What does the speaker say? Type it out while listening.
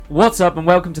What's up and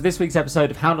welcome to this week's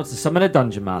episode of How Not to Summon a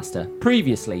Dungeon Master.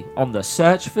 Previously on the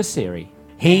search for Siri.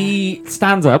 He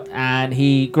stands up and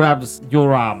he grabs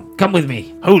your arm. Come with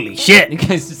me. Holy shit! He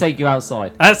goes to take you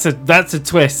outside. That's a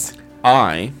twist.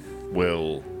 I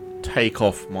will take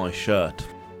off my shirt.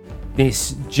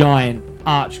 This giant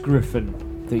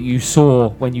arch-griffin that you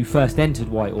saw when you first entered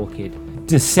White Orchid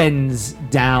descends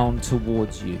down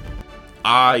towards you.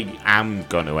 I am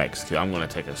going to execute. I'm going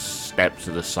to take a step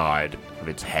to the side of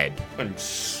its head and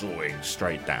swing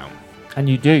straight down. And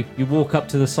you do. You walk up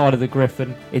to the side of the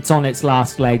griffin. It's on its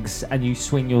last legs and you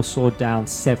swing your sword down,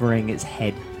 severing its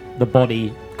head. The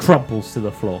body crumples to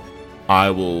the floor. I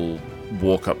will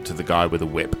walk up to the guy with a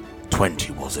whip.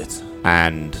 20 was it?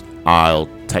 And I'll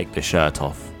take the shirt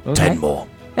off. Okay. 10 more.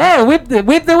 Hey, whip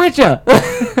the Witcher!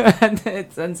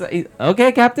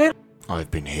 Okay, Captain. I've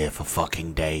been here for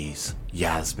fucking days.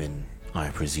 Yasmin, I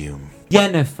presume.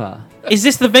 Yennefer. Is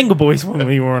this the Venga Boys one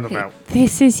we were on about?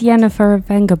 This is Yennefer of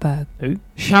Vengerberg. Who?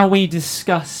 Shall we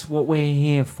discuss what we're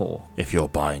here for? If you're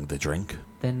buying the drink.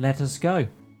 Then let us go.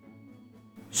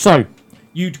 So,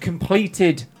 you'd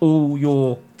completed all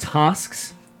your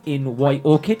tasks in White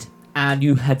Orchid, and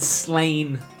you had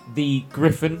slain the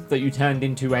griffin that you turned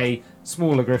into a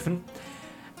smaller griffin.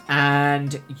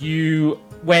 And you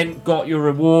went, got your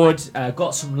reward,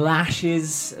 got some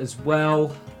lashes as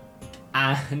well,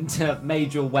 and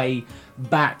made your way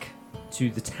back to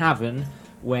the tavern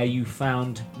where you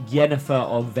found Yennefer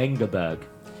of Vengerberg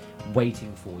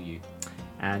waiting for you.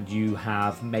 And you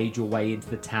have made your way into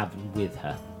the tavern with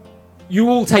her. You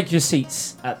all take your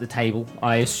seats at the table.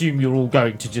 I assume you're all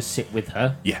going to just sit with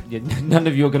her. Yeah. None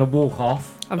of you are going to walk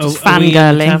off. I'm just are we in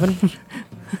the fangirling.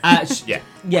 Yeah.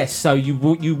 Yes, so you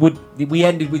would. We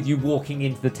ended with you walking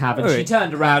into the tavern. All She right.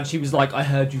 turned around. She was like, "I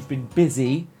heard you've been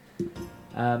busy.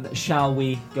 Shall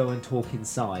we go and talk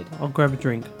inside?" I'll grab a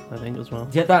drink, I think, as well.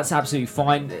 Yeah, that's absolutely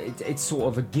fine. It's sort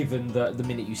of a given that the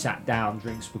minute you sat down,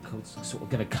 drinks were sort of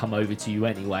going to come over to you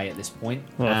anyway at this point.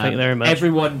 Well, thank you very much.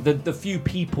 Everyone, the few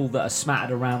people that are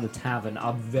smattered around the tavern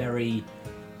are very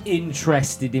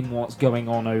interested in what's going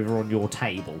on over on your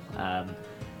table.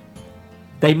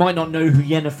 They might not know who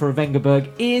Yennefer of Vengerberg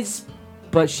is,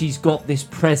 but she's got this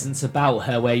presence about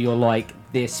her where you're like,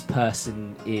 this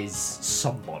person is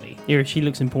somebody. Here, she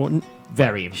looks important.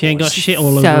 Very important. She ain't got shit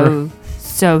all over her.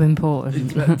 So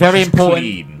important. Very important.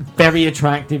 Clean. Very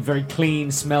attractive, very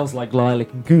clean, smells like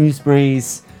lilac and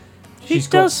gooseberries. She She's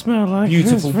does got smell like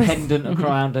beautiful gooseberry. pendant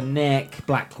around her neck,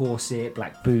 black corset,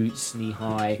 black boots, knee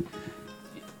high,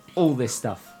 all this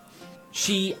stuff.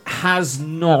 She has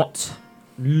not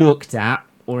looked at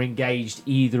or engaged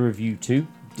either of you two,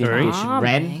 Dinesh and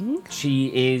Ren. Charming.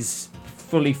 She is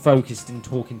fully focused in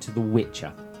talking to the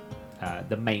Witcher,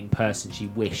 the main person she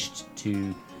wished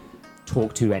to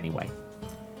talk to anyway.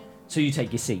 So you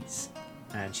take your seats,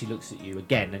 and she looks at you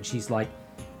again, and she's like,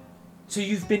 "So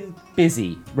you've been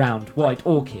busy round White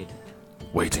Orchid?"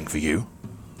 Waiting for you.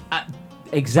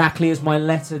 Exactly as my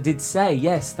letter did say.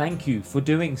 Yes, thank you for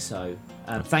doing so.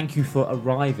 Thank you for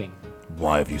arriving.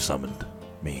 Why have you summoned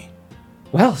me?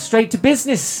 Well, straight to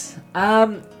business.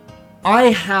 I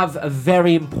have a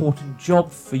very important job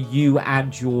for you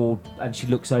and your... And she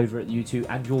looks over at you two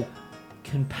and your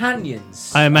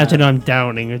companions. I imagine I'm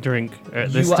downing a drink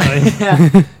at this you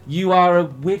time. are, you are a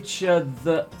Witcher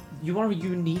that... You are a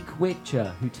unique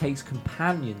Witcher who takes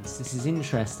companions. This is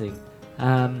interesting.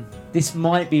 This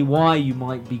might be why you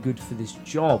might be good for this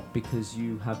job, because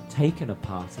you have taken a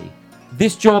party.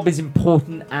 This job is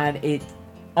important, and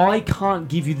I can't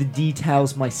give you the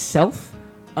details myself,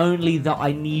 only that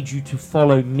I need you to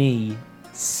follow me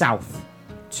south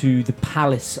to the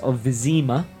Palace of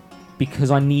Vizima, because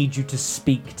I need you to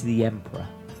speak to the Emperor.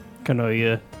 Can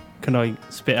I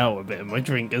spit out a bit of my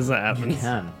drink as that You happens?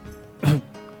 can.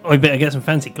 I better get some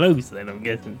fancy clothes then, I'm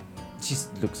guessing. She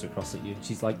looks across at you and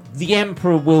she's like, "The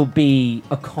Emperor will be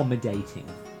accommodating,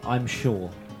 I'm sure."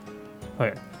 Oh,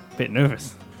 yeah. Bit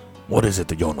nervous. What is it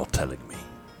that you're not telling me?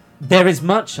 There is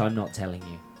much I'm not telling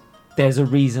you. There's a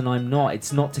reason I'm not.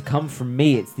 It's not to come from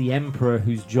me. It's the Emperor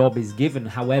whose job is given.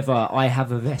 However, I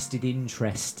have a vested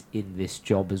interest in this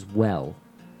job as well.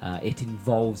 It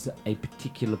involves a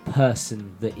particular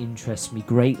person that interests me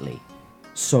greatly.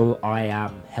 So I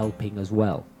am helping as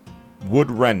well.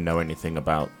 Would Ren know anything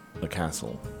about the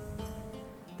castle?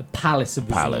 The Palace of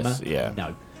Vizima? Palace, yeah.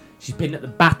 No. She's been at the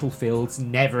battlefields,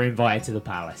 never invited to the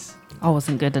palace. I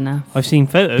wasn't good enough. I've seen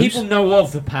photos. People know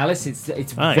of the palace.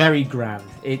 It's Aye. very grand.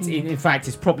 It's in fact,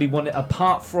 it's probably one,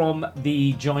 apart from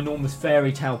the ginormous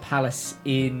fairy tale palace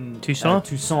in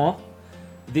Toussaint?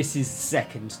 This is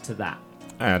second to that.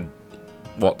 And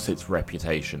what's its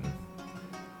reputation?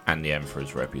 And the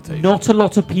Emperor's reputation. Not a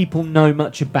lot of people know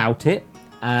much about it,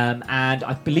 and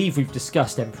I believe we've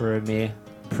discussed Emperor Emir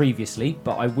previously,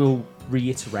 but I will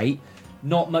reiterate,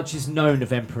 not much is known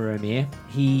of Emperor Emir.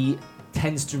 He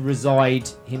tends to reside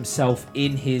himself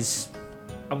in his,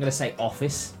 I'm going to say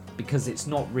office, because it's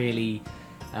not really,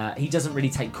 he doesn't really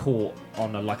take court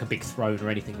on like a big throne or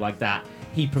anything like that.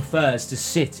 He prefers to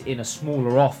sit in a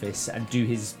smaller office and do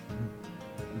his,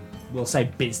 we'll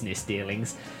say, business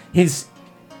dealings. His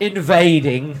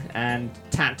invading and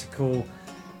tactical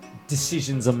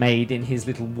decisions are made in his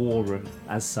little war room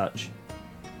as such.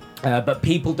 But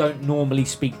people don't normally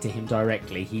speak to him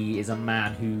directly. He is a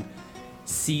man who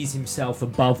sees himself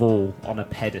above all on a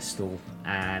pedestal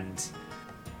and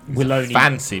will only...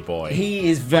 Fancy boy. He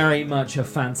is very much a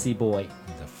fancy boy.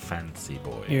 He's a fancy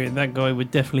boy. Yeah, that guy would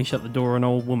definitely shut the door on an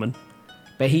old woman.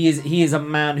 But he is a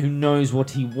man who knows what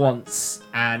he wants,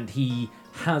 and he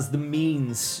has the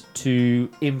means to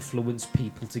influence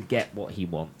people to get what he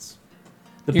wants.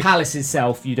 The palace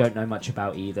itself, you don't know much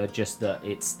about either, just that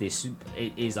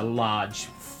it is a large,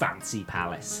 fancy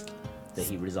palace that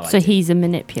he resides So in. he's a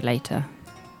manipulator.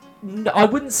 No, I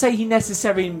wouldn't say he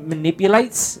necessarily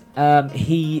manipulates.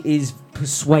 He is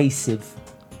persuasive.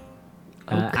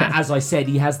 Okay. As I said,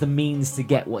 he has the means to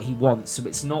get what he wants. So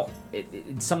it's not.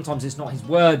 Sometimes it's not his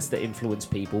words that influence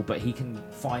people, but he can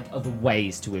find other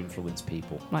ways to influence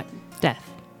people. Like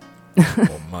death.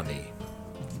 Or money.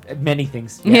 Many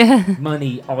things. Yeah.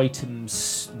 Money,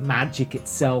 items, magic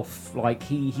itself. Like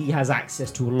he has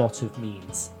access to a lot of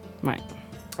means. Right.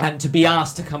 And to be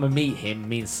asked to come and meet him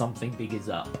means something big is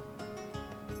up.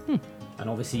 And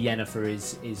obviously Yennefer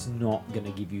is not going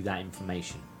to give you that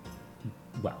information.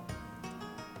 Well,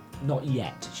 not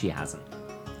yet. She hasn't.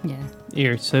 Yeah.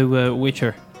 Here, so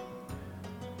Witcher.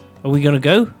 Are we gonna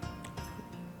go?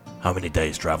 How many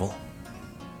days travel?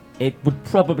 It would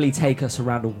probably take us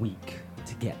around a week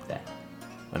to get there.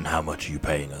 And how much are you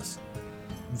paying us?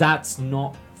 That's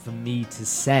not for me to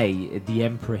say. The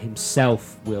Emperor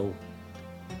himself will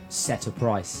set a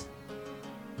price.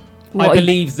 I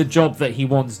believe the job that he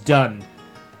wants done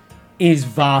is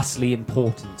vastly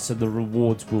important, so the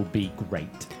rewards will be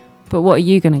great. But what are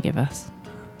you going to give us?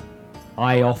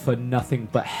 I offer nothing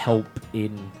but help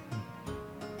in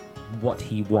what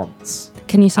he wants.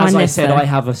 Can you sign As this? I said, though? I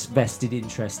have a vested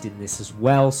interest in this as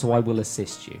well, so I will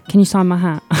assist you. Can you sign my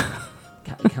hat?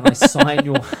 Can I sign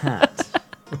your hat?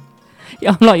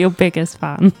 Yeah, I'm like your biggest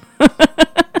fan.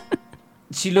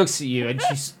 She looks at you and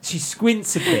she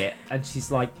squints a bit and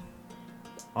she's like,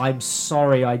 I'm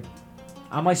sorry,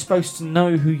 am I supposed to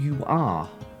know who you are?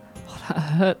 That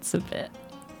hurts a bit.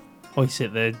 I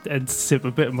sit there and sip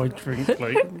a bit of my drink,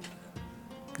 like...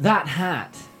 That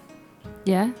hat,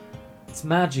 Yeah? it's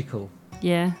magical.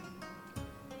 Yeah.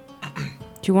 Do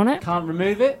you want it? Can't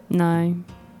remove it? No.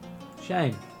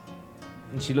 Shame.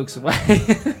 And she looks away.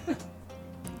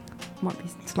 Might be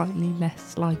slightly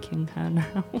less liking her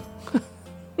now.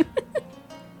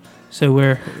 So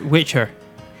we're Witcher.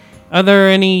 Are there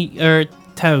any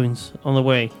towns on the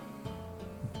way?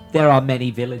 There are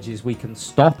many villages we can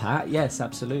stop at. Yes,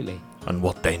 absolutely. And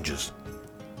what dangers?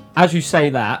 As you say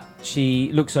that,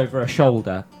 she looks over her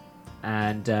shoulder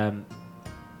and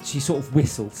she sort of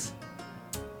whistles.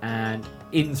 And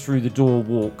in through the door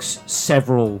walks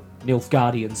several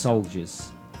Nilfgaardian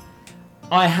soldiers.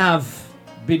 I have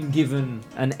been given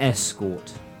an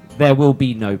escort. There will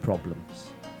be no problems.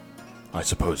 I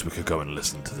suppose we could go and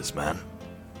listen to this man.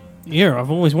 Yeah,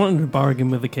 I've always wanted to bargain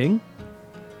with the king.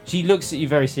 She looks at you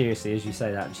very seriously as you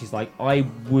say that, and she's like, I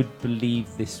would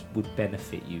believe this would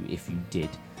benefit you if you did.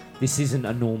 This isn't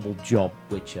a normal job,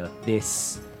 Witcher.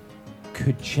 This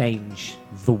could change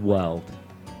the world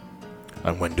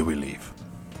And when do we leave?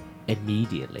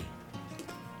 immediately.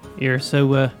 Here,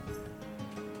 so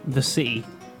the city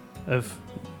of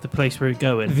the place we're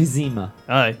going. Vizima.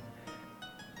 Aye.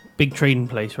 Big trading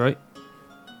place, right?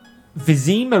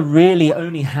 Vizima really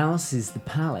only houses the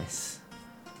palace.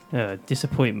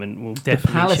 Disappointment will The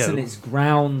definitely palace show. and its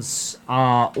grounds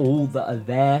are all that are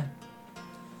there.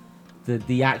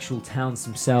 The actual towns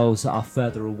themselves are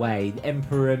further away.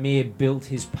 Emperor Emir built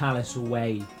his palace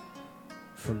away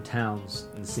from towns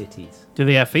and cities. Do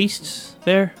they have feasts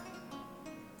there?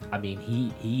 I mean,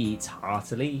 he eats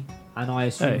heartily, and I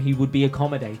assume Hey. he would be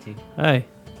accommodating. Aye.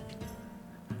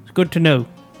 It's good to know.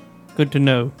 Good to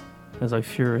know. As I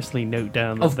furiously note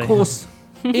down that Of they course,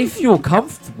 if you're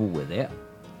comfortable with it,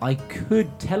 I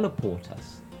could teleport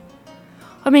us.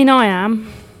 I mean, I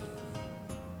am.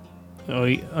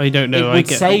 I don't know. It I would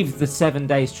get save the 7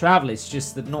 days travel. It's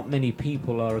just that not many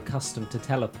people are accustomed to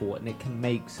teleport, and it can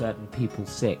make certain people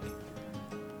sick.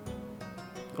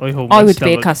 I would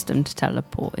be accustomed to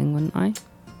teleporting, wouldn't I?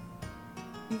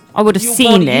 I would have Your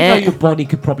seen body, You know it. your body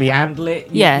could probably handle it.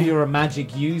 Yeah. You're a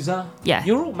magic user. Yeah.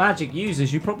 You're all magic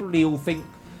users. You probably all think,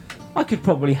 I could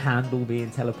probably handle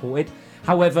being teleported.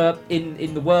 However,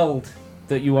 in the world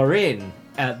that you are in,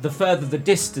 the further the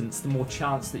distance, the more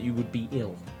chance that you would be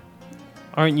ill.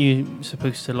 Aren't you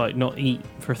supposed to like not eat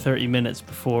for 30 minutes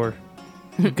before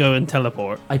you go and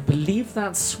teleport? I believe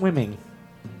that's swimming.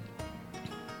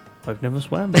 I've never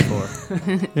swam before.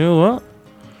 You know what?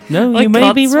 No, I you may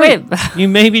can't be swim. right. You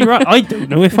may be right. I don't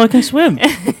know if I can swim.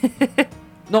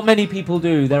 Not many people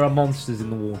do. There are monsters in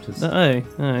the waters.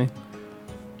 No.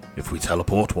 If we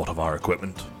teleport, what of our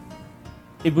equipment?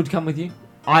 It would come with you.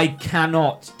 I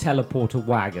cannot teleport a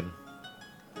wagon.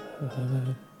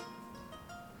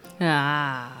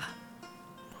 Ah.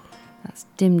 That's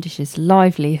Dimdish's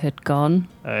livelihood gone.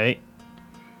 Hey.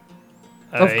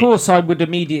 Of course, I would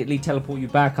immediately teleport you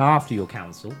back after your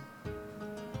council.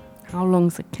 How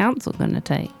long's the council going to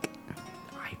take?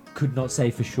 I could not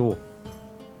say for sure.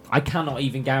 I cannot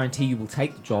even guarantee you will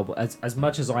take the job. As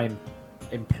much as I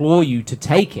implore you to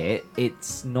take it,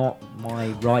 it's not my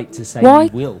right to say Why? you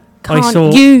will.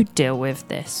 Can't you deal with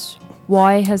this?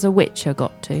 Why has a witcher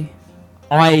got to?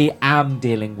 I am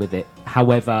dealing with it.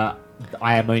 However,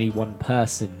 I am only one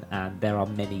person, and there are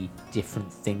many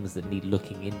different things that need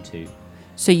looking into.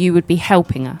 So you would be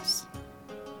helping us?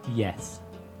 Yes.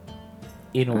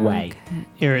 In a way.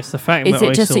 Here, it's the fact Is that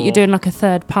it just I that saw... you're doing like a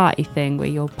third party thing where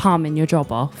you're palming your job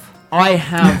off? I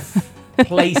have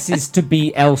places to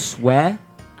be elsewhere,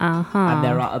 Uh-huh. and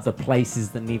there are other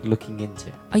places that need looking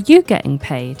into. Are you getting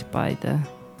paid by the...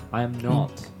 I am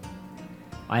not.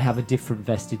 I have a different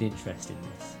vested interest in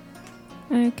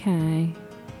this. Okay.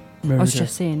 I was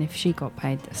just seeing if she got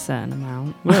paid a certain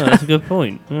amount. Well, that's a good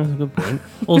point.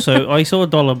 Also, I saw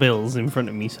dollar bills in front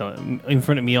of me,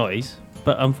 eyes.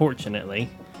 But unfortunately,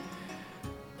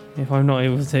 if I'm not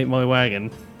able to take my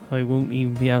wagon, I won't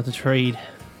even be able to trade.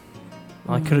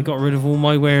 I could have got rid of all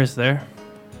my wares there.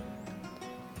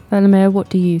 Velamir, what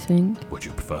do you think? Would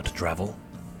you prefer to travel?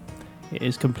 It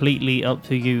is completely up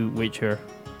to you, Witcher.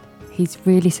 He's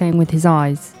really saying with his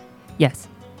eyes. Yes.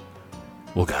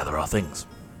 We'll gather our things.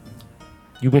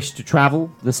 You wish to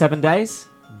travel the 7 days?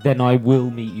 Then I will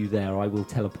meet you there. I will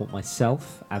teleport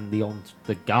myself, and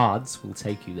the guards will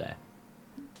take you there.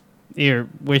 Here,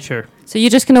 Witcher, So you're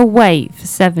just going to wait for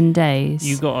 7 days?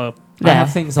 you got a I There.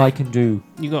 have things I can do.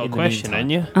 you got a In the question,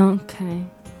 meantime. ain't you? Okay.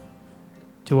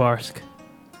 To ask.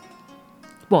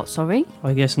 What, sorry?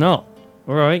 I guess not.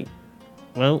 All right.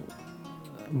 Well,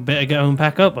 better go and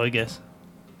pack up, I guess.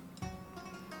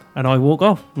 And I walk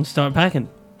off and start packing.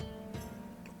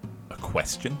 A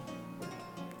question?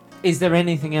 Is there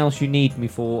anything else you need me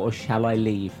for, or shall I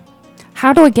leave?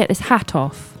 How do I get this hat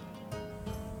off?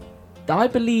 I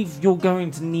believe you're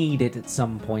going to need it at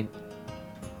some point.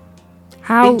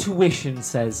 How... Intuition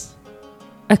says.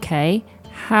 Okay.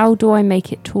 How do I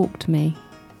make it talk to me?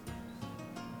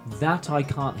 That I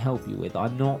can't help you with.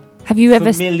 I'm not Have you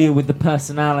ever... familiar with the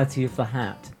personality of the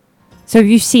hat. So have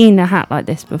you seen a hat like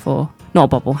this before? Not a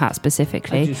bobble hat I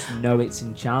specifically. just know it's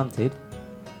enchanted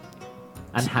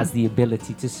and has the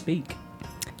ability to speak.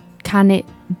 Can it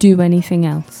do anything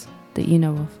else that you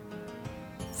know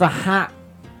of? The hat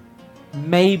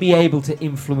may be able to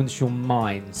influence your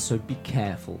mind, so be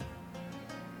careful.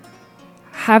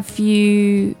 Have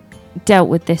you dealt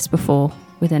with this before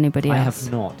with anybody I else?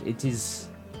 have not. It is,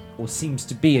 or seems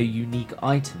to be, a unique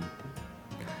item.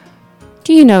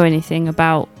 Do you know anything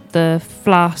about the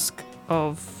flask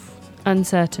of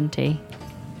uncertainty?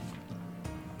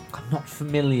 I'm not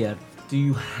familiar. Do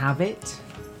you have it?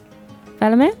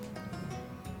 Velamir?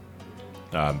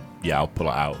 Yeah, I'll pull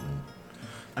it out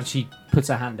And she puts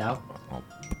her hand out. I'll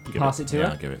You give pass it to yeah,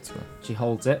 her? I'll give it to her. She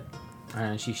holds it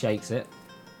and she shakes it.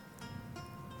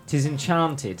 'Tis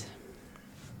enchanted.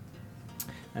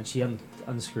 And she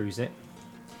unscrews it.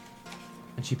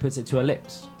 And she puts it to her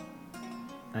lips.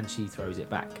 And she throws it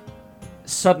back.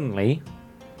 Suddenly,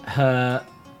 her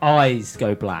eyes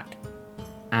go black.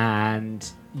 And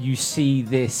you see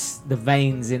the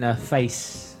veins in her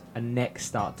face and neck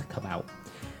start to come out.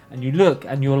 And you look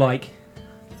and you're like,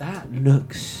 that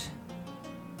looks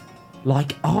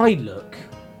like I look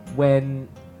when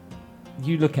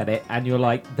you look at it, and you're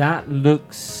like, that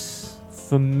looks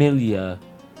familiar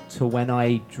to when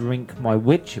I drink my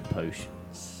Witcher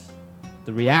potions.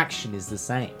 The reaction is the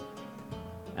same.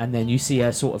 And then you see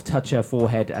her sort of touch her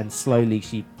forehead, and slowly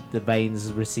the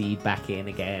veins recede back in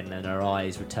again, and her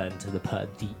eyes return to the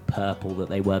deep purple that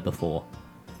they were before.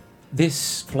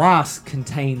 This flask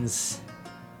contains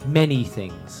many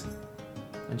things,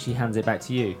 and she hands it back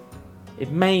to you. It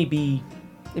may be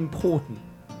important.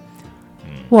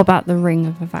 What about the ring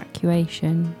of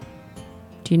evacuation?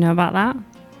 Do you know about that?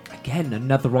 Again,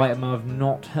 another item I've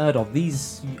not heard of.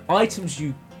 These items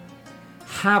you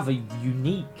have are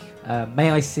unique.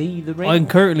 May I see the ring? I'm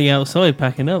currently outside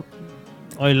packing up.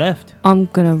 I left. I'm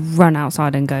gonna run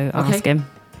outside and go ask Okay. him.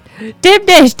 Dim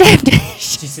dish.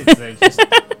 She sits there just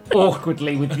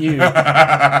awkwardly with you.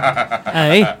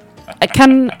 Hey,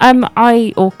 Can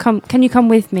you come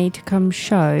with me to come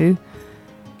show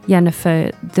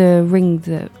Yennefer the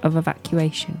ring of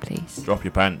evacuation, please? Drop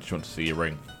your pants. You want to see your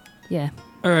ring? Yeah.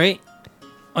 all right.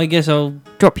 I guess I'll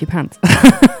Drop your pants.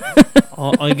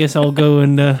 go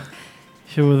and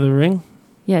show her the ring.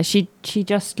 Yeah, she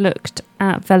just looked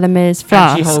at Velamir's And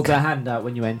flask. she holds her hand out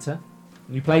when you enter.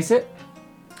 You place it,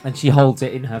 and she holds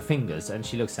it in her fingers, and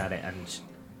she looks at it, and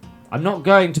I'm not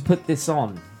going to put this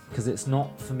on, because it's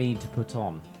not for me to put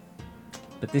on.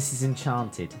 But this is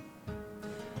enchanted.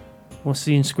 What's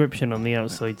the inscription on the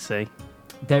outside say?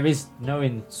 There is no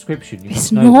inscription. You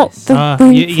It's must know not this. the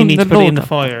ring you from need the to put it in the Lord.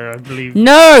 fire, I believe.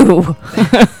 No!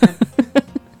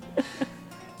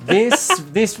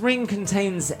 This ring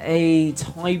contains a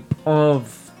type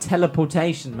of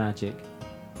teleportation magic,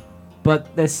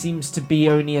 but there seems to be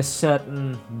only a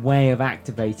certain way of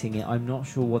activating it. I'm not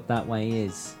sure what that way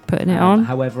is. Putting it on?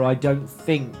 However, I don't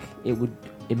think it would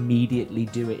immediately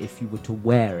do it if you were to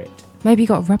wear it. Maybe you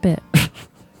got to rub it.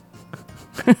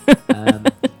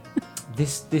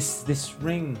 This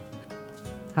ring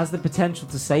has the potential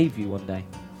to save you one day.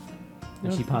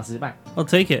 And she passes it back. I'll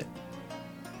take it.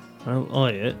 I'll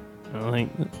eye it. I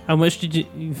think. How much did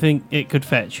you think it could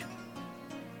fetch?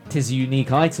 Tis a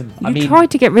unique item. You tried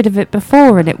to get rid of it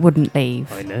before and it wouldn't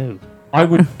leave. I know. I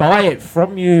would buy it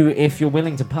from you if you're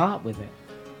willing to part with it.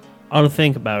 I'll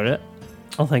think about it.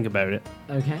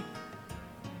 Okay.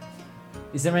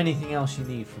 Is there anything else you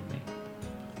need from me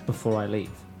before I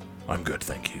leave? I'm good,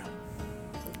 thank you.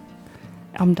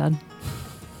 I'm done.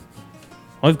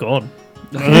 I've gone.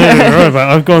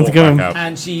 I've gone to Walk go back and... out.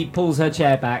 And she pulls her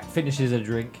chair back, finishes her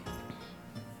drink,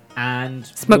 and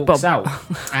Smoke walks bomb. out.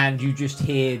 And you just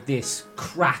hear this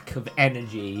crack of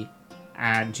energy.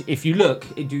 And if you look,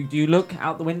 do you look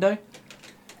out the window?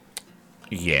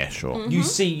 Yeah, sure. You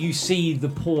see the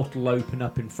portal open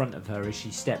up in front of her as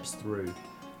she steps through,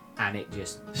 and it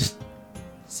just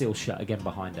seals shut again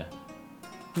behind her.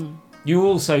 You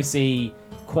also see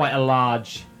quite a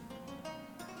large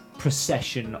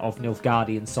procession of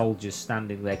Nilfgaardian soldiers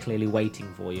standing there, clearly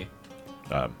waiting for you.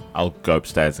 I'll go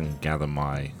upstairs and gather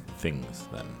my things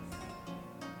then.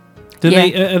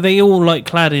 Are they all like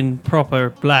clad in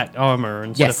proper black armor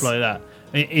and Yes. stuff like that?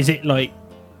 Is it like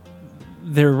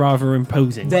they're rather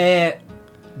imposing? They're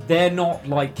not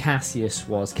like Cassius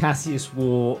was. Cassius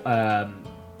wore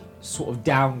sort of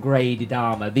downgraded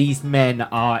armor. These men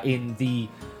are in the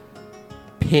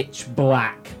pitch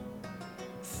black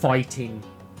fighting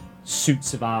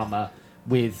suits of armor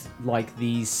with like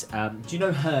these. Do you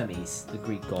know Hermes, the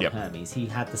Greek god? Yep. Hermes. He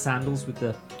had the sandals with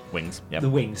the Wings. Yep. the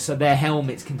wings. So their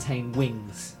helmets contain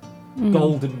wings,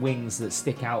 golden wings that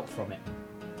stick out from it.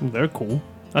 They're cool.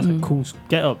 That's a cool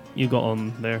get up you got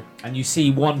on there. And you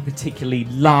see one particularly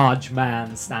large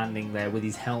man standing there with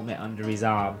his helmet under his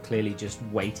arm, clearly just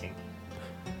waiting.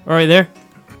 All right, there.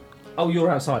 Oh, you're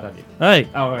outside, aren't you? Hey.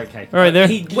 Oh, okay. All right, there.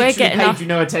 He We're literally getting paid off. you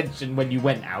no attention when you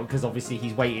went out, because obviously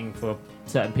he's waiting for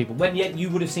certain people. When you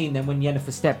would have seen them when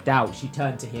Yennefer stepped out, she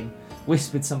turned to him,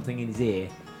 whispered something in his ear,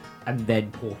 and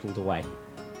then portaled away.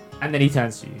 And then he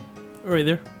turns to you. All right,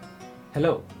 there.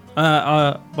 Hello.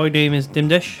 My name is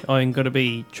Dimdish. I'm going to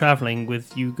be travelling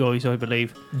with you guys, I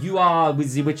believe. You are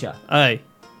with the Witcher. Aye.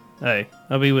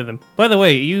 I'll be with him. By the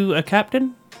way, are you a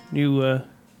captain?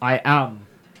 I am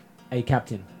a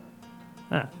captain.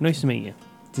 Nice to meet you.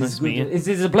 Nice to meet you. It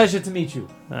is a pleasure to meet you.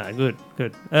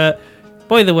 Good.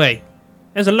 By the way,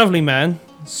 there's a lovely man,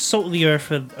 salt of the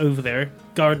earth over there,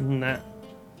 guarding that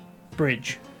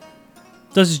bridge.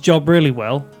 Does his job really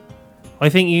well. I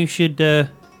think you should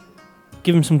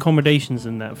give him some commendations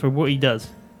in that for what he does.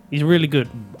 He's really good.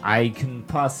 I can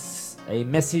pass a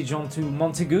message on to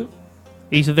Montague.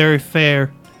 He's a very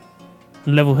fair,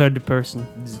 level-headed person.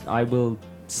 I will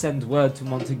send word to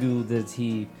Montague that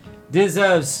he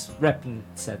deserves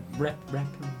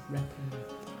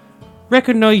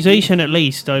Recognition, at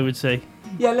least, I would say.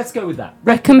 Yeah, let's go with that.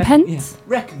 Recompense? Yeah,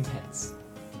 recompense.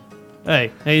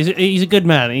 Hey, he's a good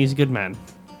man. He's a good man.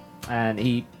 And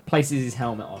he places his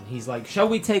helmet on. He's like, shall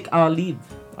we take our leave?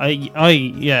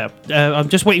 I'm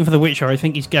just waiting for the Witcher. I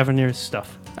think he's gathering his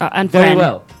stuff. And Very friend.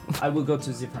 well. I will go to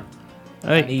the front.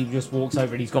 Hey. And he just walks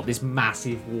over and he's got this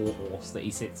massive war horse that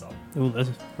he sits on. Oh, that's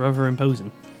rather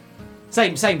imposing.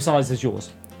 Same size as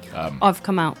yours. I've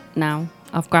come out now.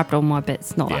 I've grabbed all my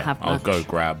bits. Not that I Yeah, have I'll much. go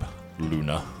grab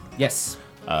Luna, Yes.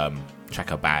 check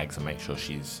her bags and make sure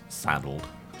she's saddled,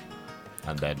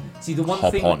 and then See, the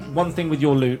hop on. one thing with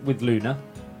with Luna,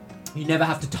 you never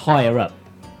have to tie her up.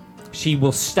 She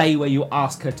will stay where you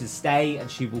ask her to stay,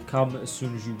 and she will come as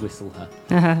soon as you whistle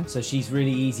her. So she's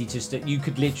really easy. You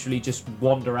could literally just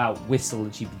wander out, whistle,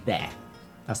 and she'd be there.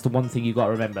 That's the one thing you got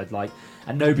to remember.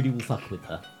 And nobody will fuck with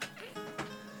her.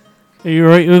 Are you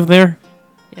right over there?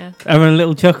 Yeah. Having a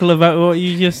little chuckle about what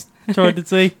you just tried to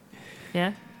say?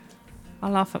 Yeah. I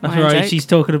laugh at That's my own right. joke. She's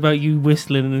talking about you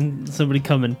whistling and somebody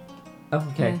coming. Oh,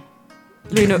 okay. Yeah.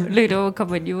 Luna will come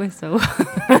when you whistle.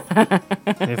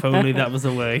 If only that was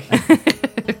the way.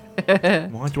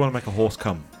 Why do you want to make a horse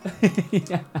come?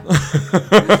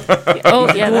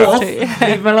 Oh, yeah, that's true.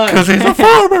 Leave him alone. Because he's a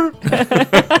farmer.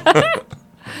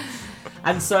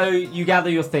 And so you gather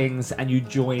your things and you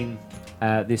join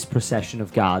this procession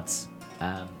of guards.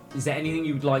 Is there anything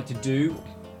you would like to do?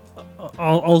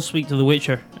 I'll speak to the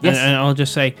Witcher. Yes. And I'll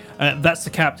just say, that's the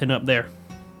captain up there.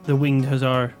 The winged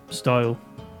hussar style.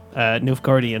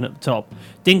 Nilfgaardian at the top.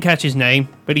 Didn't catch his name,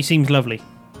 but he seems lovely.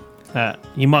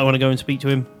 You might want to go and speak to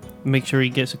him. Make sure he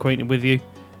gets acquainted with you.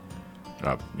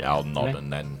 Yeah, I'll nod Okay.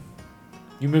 and then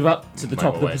You move up to the Move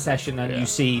top of the away. procession and Yeah. you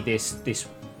see this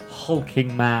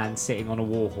hulking man sitting on a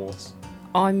war horse.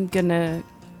 I'm gonna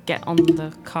get on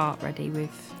the cart ready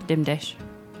with Dim Dish.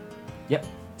 Yep.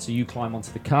 So you climb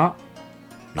onto the cart.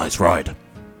 nice ride.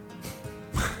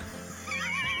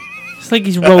 It's like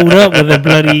he's rolled up with a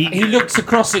bloody... He looks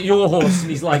across at your horse and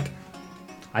he's like,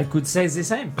 I could say the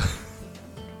same.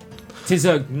 'Tis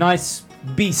a nice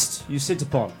beast you sit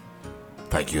upon.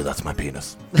 Thank you. That's my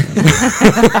penis.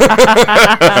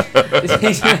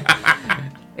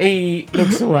 He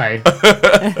looks away.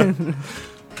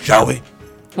 Shall we?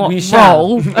 What, We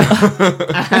shall. roll?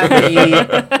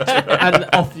 And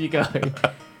off you go.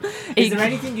 Is there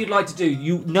anything you'd like to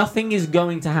do? Nothing is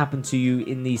going to happen to you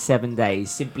in these 7 days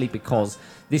simply because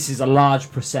this is a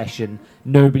large procession.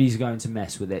 Nobody's going to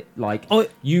mess with it.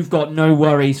 You've got no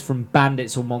worries from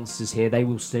bandits or monsters here. They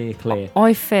will steer clear.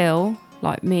 I feel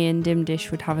like me and Dim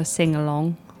Dish would have a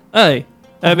sing-along. Oh.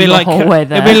 It'd be The like whole way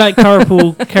there.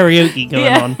 carpool karaoke going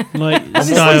Yeah. on. Like What would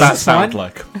style. that sound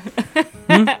like?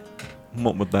 Hmm?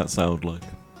 What would that sound like?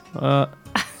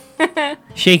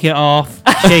 Shake it off.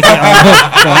 Shake it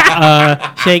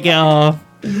off. Shake it off.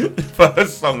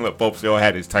 First song that pops in your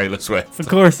head is Taylor Swift. Of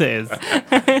course it is.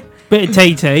 Bit of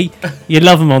Tay-Tay. You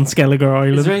love him on Skelliger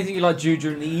Is Island. there anything you like to do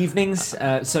during the evenings?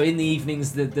 So in the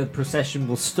evenings, the procession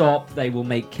will stop. They will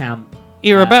make camp.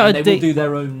 You're about and a they will day, do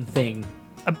their own thing.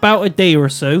 about a day or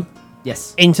so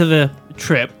Yes. into the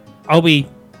trip. I'll be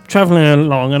travelling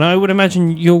along, and I would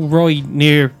imagine you'll ride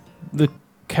near the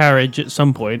carriage at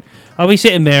some point. I'll be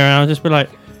sitting there, and I'll just be like,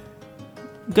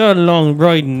 going along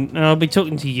riding, and I'll be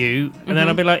talking to you, and then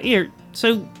I'll be like, here.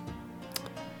 So,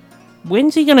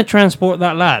 when's he going to transport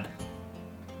that lad?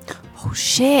 Oh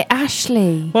shit,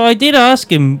 Ashley. Well, I did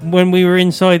ask him when we were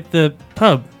inside the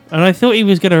pub, and I thought he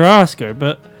was going to ask her,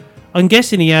 but I'm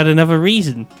guessing he had another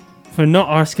reason for not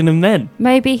asking him then.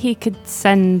 Maybe he could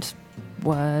send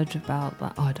word about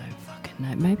that. I don't fucking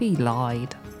know. Maybe he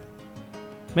lied.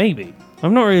 Maybe.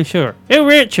 I'm not really sure. Hey,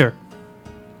 Richard!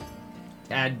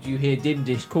 And you hear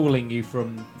Dimdish calling you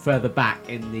from further back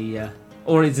in the...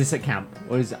 or is this at camp?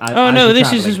 Or is Oh, no,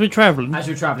 this is as we're travelling. As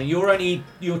you're travelling.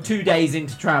 You're 2 days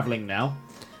into travelling now.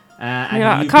 And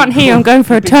Yeah, I you've can't been hear you, I'm called- going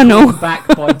for a you've been tunnel. called back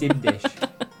by Dimdish.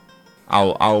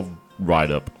 I'll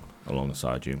ride up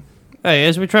alongside you. Hey,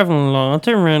 as we're travelling along, I'll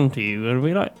turn around to you and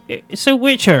be like, so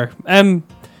Witcher,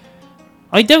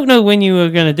 I don't know when you were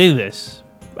going to do this.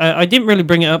 I didn't really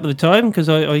bring it up at the time because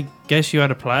I guess you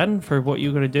had a plan for what you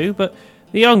were going to do, but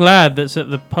the young lad that's at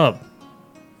the pub,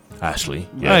 Ashley,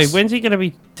 hey, yes. when's he going to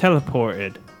be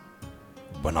teleported?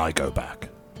 When I go back.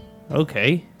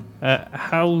 Okay.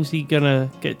 How's he going to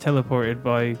get teleported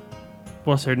by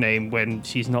what's her name when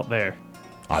she's not there?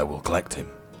 I will collect him.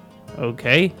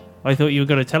 Okay. I thought you were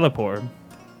going to teleport him.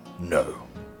 No.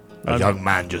 A young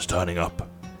man just turning up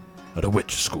at a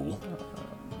witch school.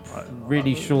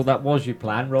 Really sure that was your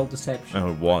plan. Roll deception.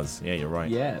 Oh, it was. Yeah, you're right.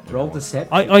 Yeah, roll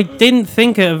deception. I didn't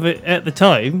think of it at the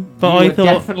time, but you I were thought...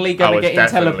 definitely going to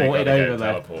get him teleported over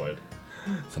there.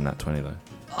 It's a nat 20 though.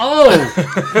 Oh!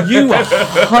 You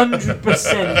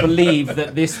 100% believe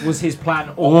that this was his plan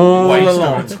all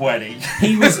along. 20.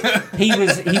 He was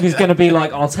going to be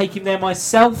like, I'll take him there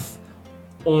myself,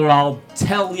 or I'll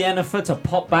tell Yennefer to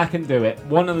pop back and do it.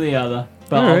 One or the other,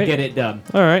 but All I'll right. get it done.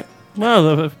 All right.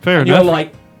 Well, fair And enough. you're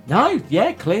like, No,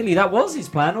 yeah, clearly that was his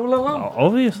plan all along.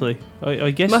 Obviously.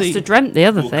 I guess Must have dreamt the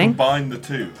other We'll thing. combine the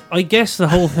two. I guess the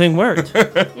whole thing worked.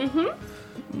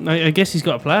 I guess he's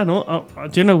got a plan.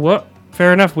 Do you know what?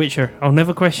 Fair enough, Witcher. I'll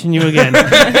never question you again.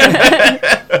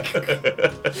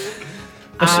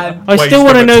 I still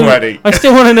want to know. 20. I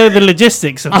still want to know the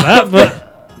logistics of that, but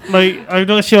like, I'm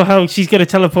not sure how she's going to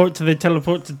teleport to the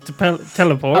teleport to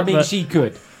teleport. I mean, but she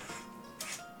could.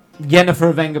 Yennefer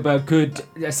of Engelberg could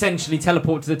essentially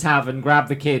teleport to the tavern, grab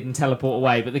the kid, and teleport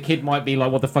away. But the kid might be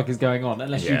like, "What the fuck is going on?"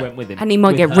 Unless you Yeah. went with him, And he might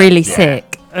with get her. really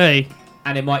sick. hey,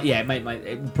 And it might, yeah,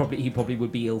 he probably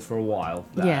would be ill for a while.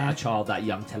 Yeah. A child that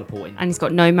young teleporting. And he's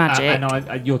got no magic.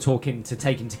 And you're talking to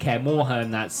take him to Kaer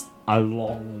Morhen. That's a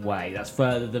long way. That's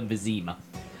further than Vizima.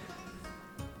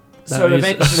 So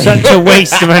that is eventually, such a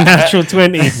waste of a natural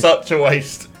 20. Such a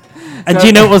waste. And do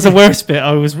you know what was the worst bit?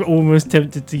 I was almost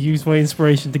tempted to use my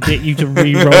inspiration to get you to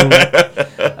re-roll it.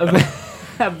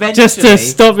 eventually, Just to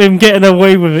stop him getting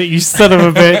away with it, you son of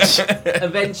a bitch.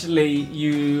 eventually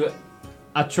you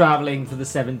are traveling for the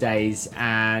 7 days,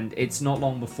 and it's not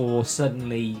long before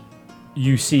suddenly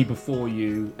you see before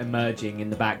you, emerging in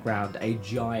the background, a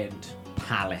giant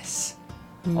palace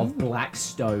of black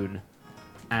stone.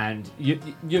 And you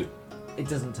it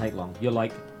doesn't take long. You're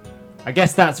like, I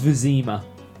guess that's Vizima.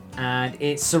 And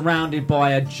it's surrounded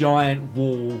by a giant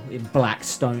wall in black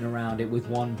stone around it, with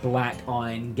one black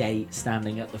iron gate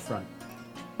standing at the front.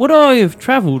 Would I have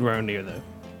travelled round here, though?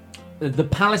 The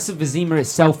Palace of Vizima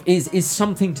itself is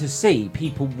something to see.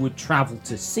 People would travel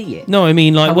to see it. No, I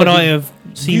mean, like, would However, I have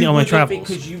seen it on my wouldn't, travels?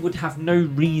 because you would have no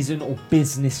reason or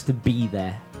business to be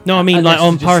there. No, I mean, Unless like,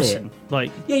 on you just see person.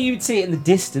 Like, Yeah, you'd see it in the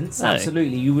distance, Aye.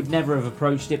 absolutely. You would never have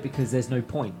approached it because there's no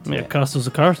point to yeah, it. castle's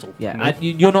a castle. Yeah, you know?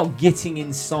 and you're not getting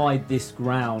inside this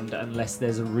ground unless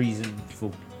there's a reason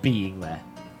for being there.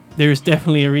 There's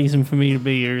definitely a reason for me to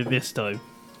be here this time.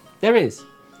 There is.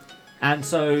 And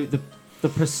so the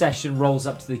procession rolls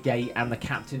up to the gate, and the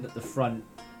captain at the front,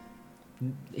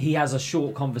 he has a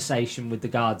short conversation with the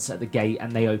guards at the gate,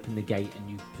 and they open the gate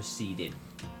and you proceed in.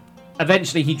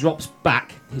 Eventually he drops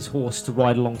back his horse to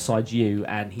ride alongside you,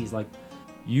 and he's like,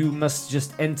 you must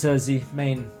just enter the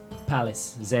main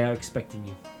palace. They are expecting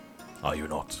you. Are you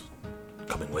not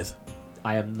coming with?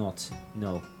 I am not,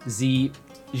 no. The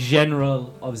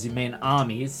general of the main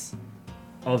armies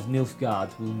of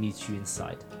Nilfgaard will meet you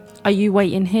inside. Are you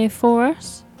waiting here for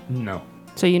us? No.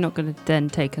 So you're not going to then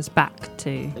take us back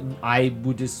to... I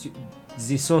would assume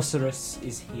the sorceress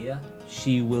is here.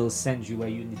 She will send you where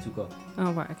you need to go.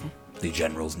 Oh, right, okay. The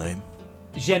general's name?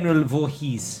 General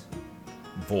Voorhees.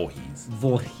 Voorhees.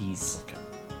 Voorhees.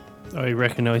 I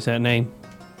recognise that name.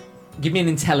 Give me an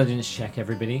intelligence check,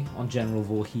 everybody, on General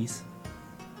Voorhees.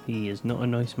 He is not a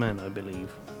nice man, I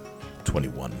believe.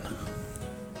 21.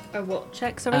 Oh, what?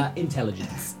 Check, sorry?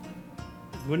 Intelligence.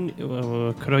 Wouldn't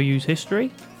could I use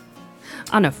history?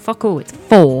 Oh, no, fuck all. It's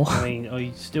 4. I mean,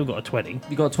 I still got a 20.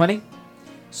 You got a 20?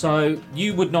 So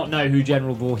you would not know who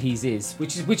General Voorhees is,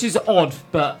 which is odd,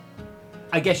 but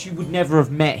I guess you would never have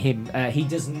met him. He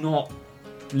does not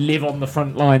live on the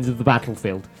front lines of the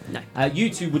battlefield. No. You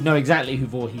two would know exactly who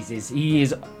Voorhees is. He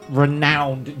is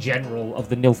renowned general of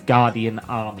the Nilfgaardian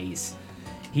armies.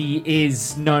 He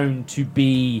is known to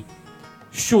be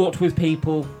short with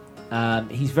people.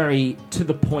 He's very to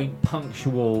the point,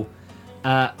 punctual,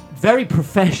 very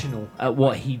professional at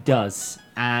what he does,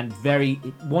 and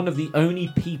one of the only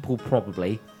people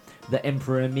probably that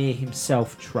Emperor Emir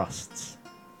himself trusts.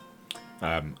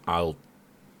 I'll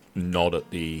nod at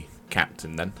the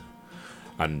captain then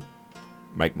and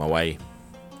make my way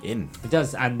in. He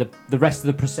does, and the rest of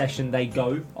the procession, they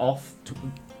go off,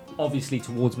 obviously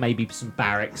towards maybe some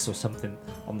barracks or something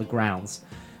on the grounds,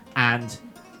 and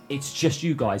it's just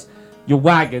you guys. Your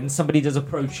wagon, somebody does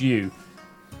approach you.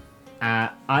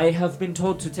 I have been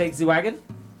told to take the wagon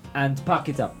and park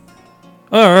it up.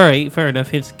 Oh, alright, fair enough.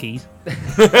 Here's the keys.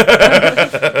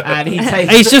 And he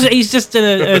takes He's just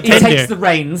a he takes tender. the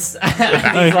reins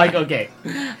and he's like, okay.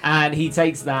 And he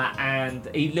takes that and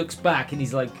he looks back and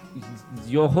he's like,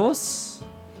 your horse?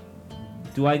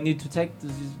 Do I need to take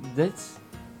this?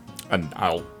 And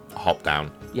I'll hop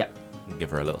down. Yep. And give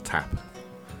her a little tap.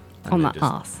 And On then that just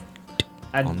ass.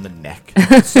 And on the neck.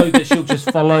 so that she'll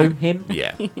just follow him.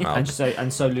 Yeah. And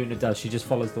so Luna does. She just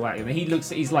follows the wagon. And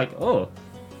he's like, oh,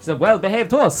 it's a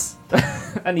well-behaved horse.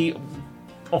 And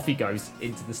off he goes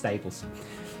into the stables.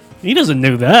 He doesn't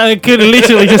know that. I could have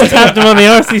literally just tapped him on the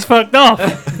arse. He's fucked off.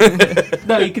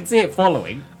 No, you can see it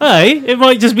following. Hey, it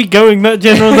might just be going that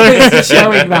general It's direction.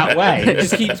 going that way. It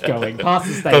just keeps going past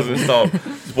the stables. Doesn't stop.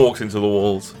 Just walks into the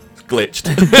walls. It's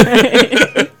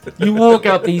glitched. You walk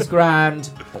up these grand,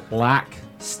 black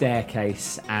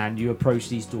staircase, and you approach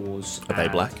these doors. Are they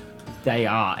and black? They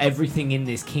are. Everything in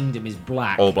this kingdom is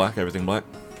black. All black, everything black?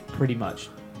 Pretty much.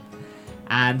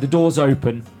 And the doors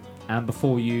open, and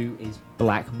before you is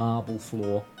black marble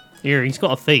floor. Here, he's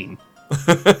got a theme.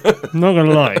 I'm not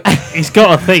gonna lie, he's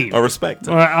got a theme. I respect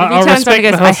it. I He turns around respect and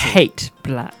the goes, I hustle. hate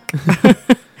black.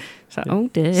 It's like, oh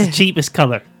It's dear. the cheapest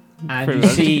colour. And Pretty you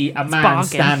much. see a man bargain.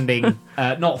 standing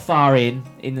not far in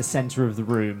the centre of the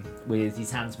room with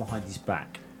his hands behind his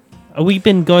back. Are we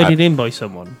been guided in by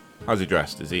someone? How's he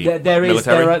dressed? Is he There is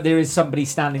military? there is somebody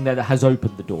standing there that has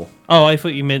opened the door. Oh, I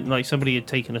thought you meant like somebody had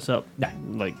taken us up. No.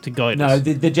 Like to guide No, us.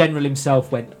 the general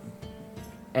himself went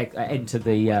enter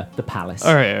the palace.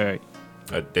 Alright.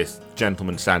 This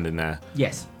gentleman standing there,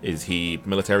 Yes, is he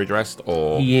military dressed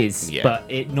or... he is, Yeah. but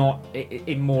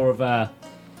in more of a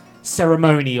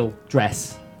ceremonial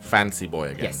dress. Fancy boy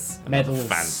again. Yes, Another medals,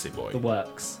 fancy boy. the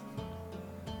works.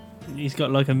 He's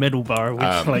got like a medal bar which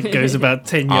Um, goes about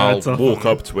 10 I'll yards off. walk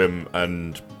up to him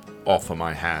and offer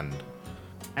my hand.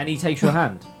 And he takes your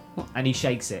hand and he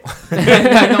shakes it. No,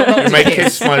 not You to may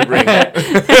kiss. kiss my ring.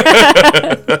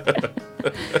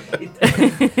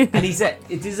 And he said,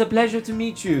 "It is a pleasure to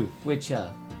meet you,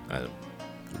 Witcher.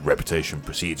 Reputation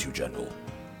precedes you, General.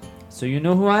 So you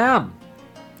know who I am."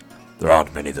 There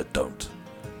aren't many that don't.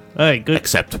 Hey, good.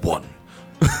 Except one.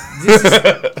 This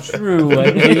is true.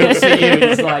 And he looks at you and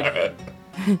he's like,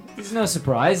 "It's no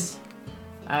surprise."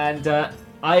 And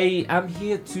I am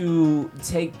here to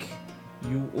take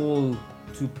you all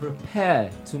to prepare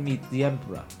to meet the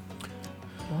Emperor.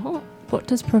 What? What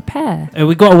does prepare?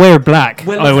 We got to wear black,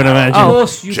 Well, I would imagine. Of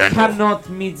course, you General. cannot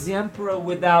meet the Emperor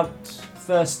without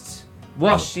first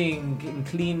washing and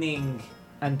cleaning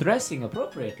and dressing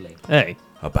appropriately. Hey,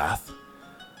 A bath.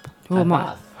 Oh, A my.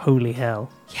 bath. holy hell.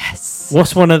 Yes.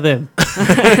 What's one of them?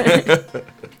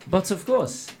 But of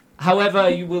course. However,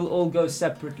 you will all go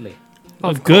separately.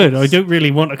 Oh, good. I don't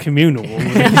really want a communal one.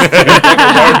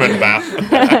 Roman bath.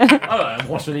 Oh,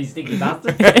 wash with these stinky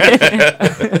bastards.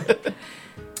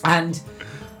 And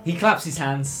he claps his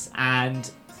hands, and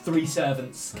 3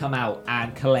 servants come out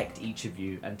and collect each of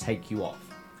you and take you off.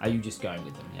 Are you just going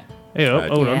with them? Yeah. Hey,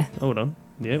 hold Yeah. on. Hold on.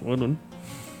 Yeah, hold on.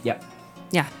 Yep.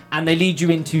 Yeah. And they lead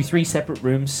you into 3 separate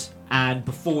rooms, and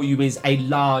before you is a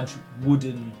large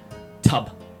wooden tub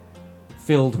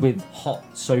filled with hot,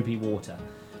 soapy water.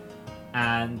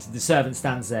 And the servant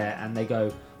stands there, and they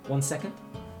go, 1 second,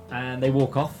 and they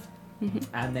walk off,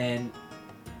 and then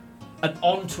an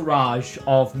entourage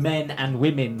of men and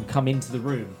women come into the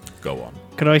room. Go on.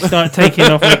 Can I start taking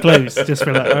off my clothes just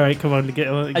for that? All right, come on, get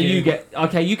on. You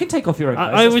can take off your own clothes.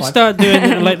 I that's would fine. start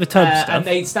doing like the tub stuff. And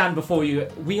they stand before you.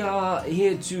 We are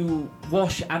here to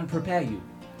wash and prepare you.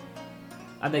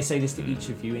 And they say this to each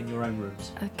of you in your own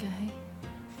rooms. Okay.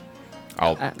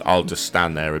 I'll just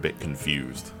stand there a bit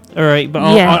confused. All right, but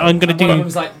Yeah. I'm gonna And one of do.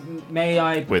 them's like, may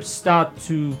I With- start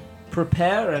to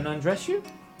prepare and undress you?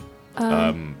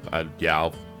 Yeah,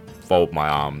 I'll fold my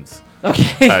arms.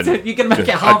 Okay, And so you can make just-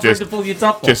 it halfway just- to pull your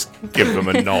top off. Just give them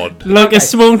a nod. Like Okay. a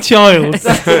small child. No,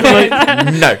 Just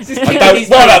I keep don't these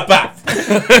want men- a bath.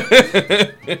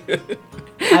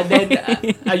 And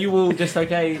then, are you all just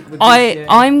okay with this?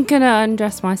 I'm gonna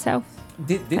undress myself.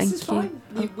 This Thank is you. fine.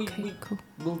 Okay, cool.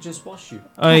 We'll just wash you.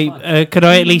 I could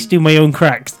I at least do my own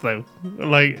cracks though?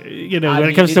 Like when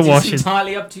it comes to washing. It's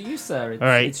entirely up to you, sir. It's, All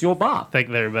right. it's your bath. Thank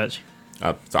you very much.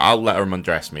 So I'll let them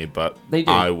undress me, but They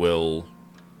do. I will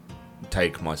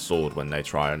take my sword when they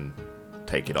try and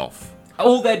take it off.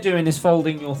 All they're doing is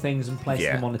folding your things and placing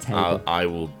Yeah, them on a table. I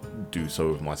will do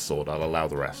so with my sword. I'll allow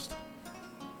the rest.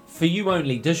 For you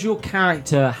only, does your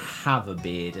character have a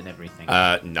beard and everything?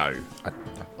 No.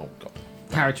 Oh god.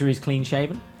 Character is clean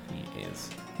shaven? He is.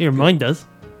 Here, mine does.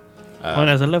 Uh, Mine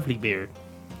has a lovely beard.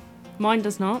 Mine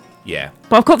does not. Yeah.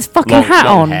 But I've got this fucking Long, hat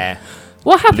long on. hair.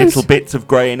 What happens? Little bits of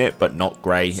grey in it, but not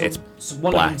grey. So, It's so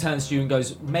one black. of them turns to you and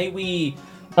goes, may we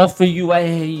offer you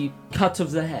a cut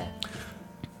of the hair?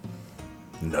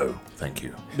 no, thank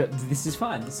you. This is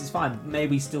fine, this is fine. May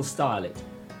we still style it?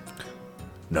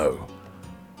 No,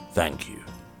 thank you.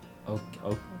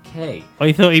 Okay.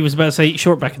 I thought he was about to say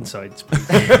short back and sides.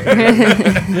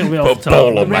 A little bit off Put the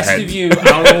ball top. The on my rest head. of you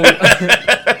are all...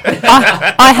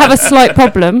 I have a slight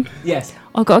problem. Yes.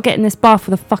 I've got to get in this bath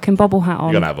with a fucking bobble hat You're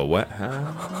on. gonna have a wet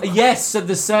hand. Yes, so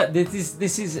this is actually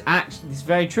this is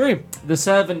very true. The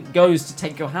servant goes to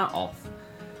take your hat off.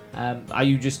 Are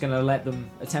you just going to let them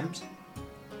attempt?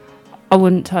 I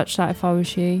wouldn't touch that if I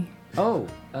was you. Oh,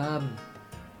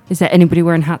 Is there anybody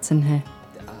wearing hats in here?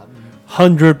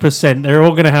 100%. They're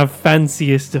all gonna have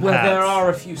fanciest of well, hats. there are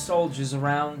a few soldiers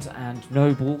around and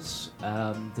nobles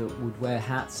that would wear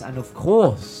hats, and of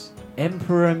course,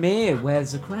 Emperor Amir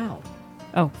wears a crown.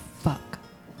 Oh, fuck.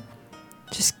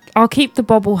 I'll keep the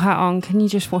bobble hat on. Can you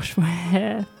just wash my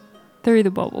hair through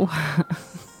the bobble hat?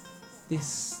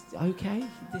 Okay.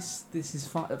 This is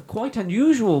fine. Quite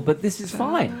unusual, but this is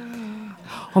fine.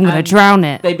 I'm going to And drown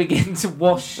it. They begin to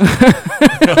wash.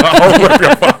 I'll rip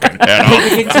your fucking head They off.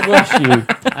 begin to wash you.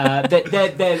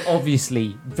 They're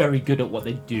obviously very good at what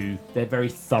they do. They're very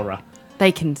thorough.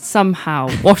 They can somehow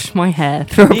wash my hair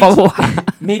through a bobble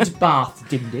hat. Mid-bath,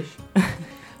 Dimdish.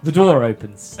 The door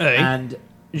opens, Hey. and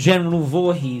General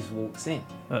Voorhees walks in.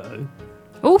 Uh-oh.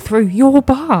 All through your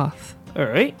bath. All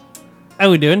right.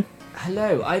 How we doing?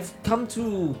 Hello, I've come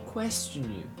to question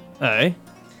you. Aye.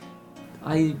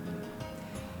 I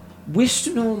wish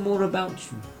to know more about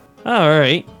you. Oh, all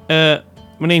right.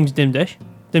 My name's Dimdish.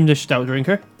 Dimdish Stout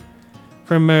Drinker.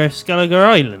 From Skelliger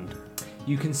Island.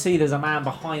 You can see there's a man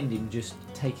behind him just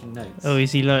taking notes. Oh,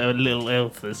 is he like a little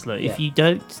elf that's like, Yeah. if you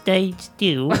don't stay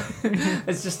still...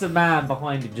 There's just a man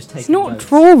behind him just taking It's not notes.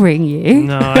 drawing you.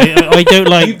 No, I don't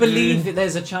like... You believe that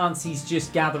there's a chance he's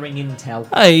just gathering intel.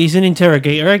 Hey, he's an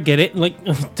interrogator, I get it. Like,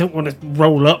 I don't want to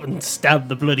roll up and stab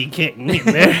the bloody king in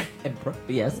there. Emperor,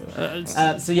 but yes.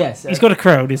 Uh, So yes. he's got a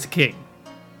crowd, he's a king.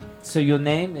 So your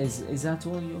name is that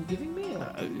all you're giving me? Or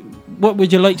What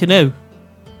would you like to know?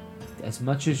 as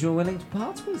much as you're willing to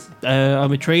part with?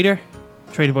 I'm a trader.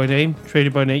 Trader by name,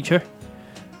 trader by nature.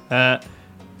 Part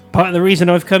of the reason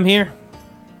I've come here,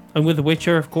 I'm with the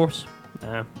Witcher, of course.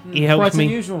 He helps Quite me.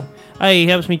 unusual. He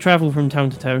helps me travel from town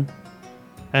to town,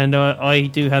 and I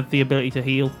do have the ability to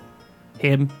heal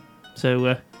him. So,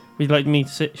 would you like me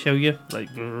to show you? Like.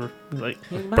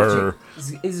 Healing Brr.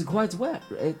 magic is quite rare.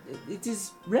 It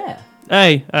is rare.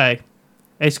 Aye.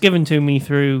 It's given to me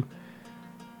through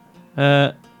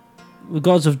the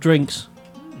gods of drinks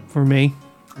for me.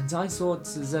 And I thought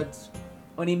that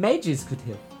only mages could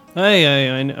heal.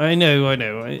 I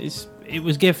know. It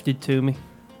was gifted to me.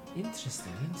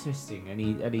 Interesting.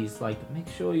 And he's like, make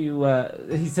sure you.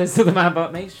 He says to the man,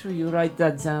 but make sure you write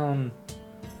that down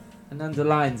and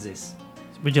underline this.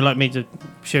 Would you like me to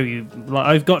show you? Like,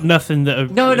 I've got nothing that.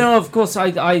 No. Of course,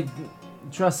 I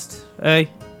trust Hey,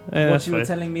 what that's you were fine.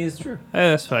 telling me is true.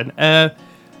 That's fine.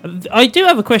 I do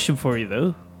have a question for you,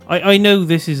 though. I know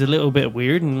this is a little bit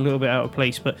weird and a little bit out of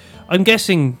place, but I'm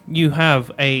guessing you have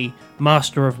a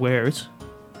master of wares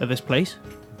at this place.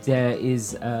 There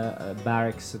is a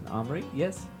barracks and armory.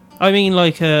 Yes. I mean,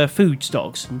 like food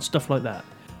stocks and stuff like that.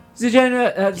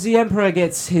 The emperor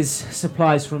gets his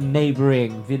supplies from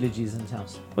neighboring villages and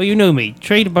towns. Well, you know me,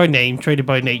 traded by name, traded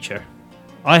by nature.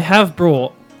 I have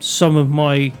brought some of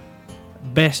my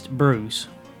best brews,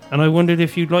 and I wondered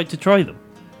if you'd like to try them,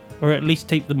 or at least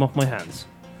take them off my hands.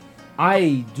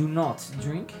 I do not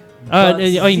drink. I but know,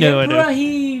 the I know. emperor,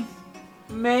 he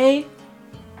may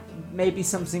be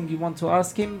something you want to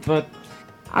ask him, but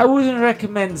I wouldn't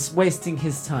recommend wasting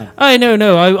his time.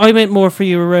 No. I meant more for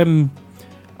your.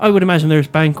 I would imagine there's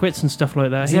banquets and stuff like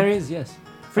that. There is, yes,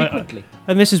 frequently.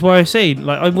 And this is why I say,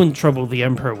 like, I wouldn't trouble the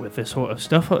emperor with this sort of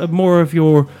stuff. More of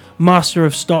your master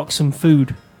of stocks and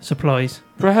food supplies.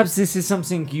 Perhaps this is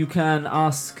something you can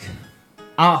ask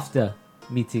after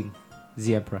meeting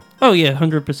the emperor. Oh yeah,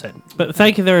 100%. But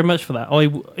thank you very much for that.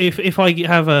 If I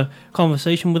have a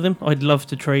conversation with him, I'd love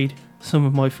to trade some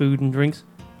of my food and drinks.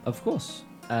 Of course.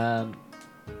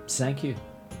 Thank you.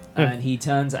 Yeah. And he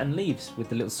turns and leaves with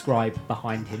the little scribe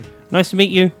behind him. Nice to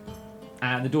meet you.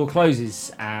 And the door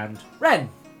closes, and Ren,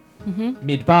 Mm-hmm.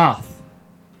 mid-bath,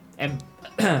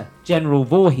 General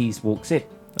Voorhees walks in.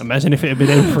 Imagine if it had been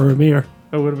Emperor Amir.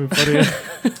 That would have been funnier.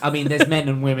 I mean, there's men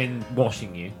and women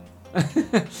washing you.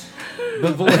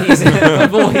 But Voorhees Oh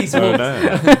walks, no.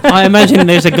 I imagine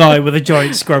there's a guy with a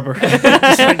giant scrubber.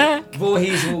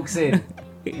 Voorhees walks in.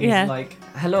 He's Yeah. like,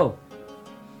 hello.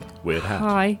 Weird hat.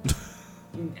 Hi.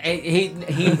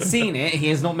 He'd seen it, he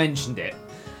has not mentioned it.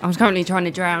 I was currently trying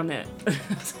to drown it.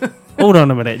 Hold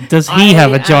on a minute. Does he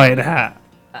have a giant hat?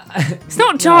 It's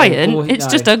not giant. It's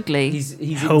just ugly.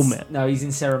 He's Helmet. he's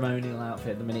in ceremonial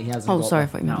outfit at the minute. He hasn't. Oh, got sorry, I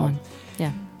one. thought you meant No. one.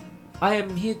 Yeah. I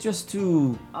am here just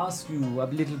to ask you a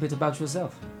little bit about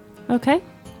yourself. Okay.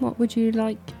 What would you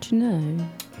like to know?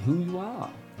 Who you are.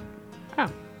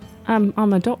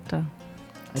 I'm a doctor.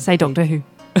 Say Doctor Who.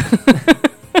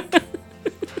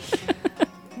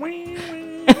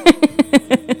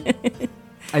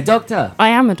 A doctor I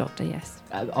am a doctor, yes.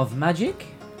 of magic.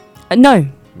 No.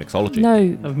 Mixology. No.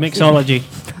 Of mixology.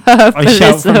 I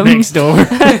shout from Herbalism. next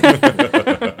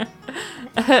door.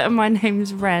 My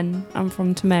name's Ren. I'm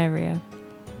from Temeria.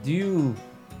 Do you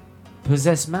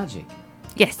possess magic?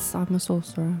 Yes, I'm a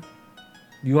sorcerer.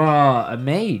 You are a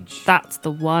mage. That's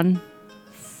the one.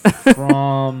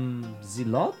 From the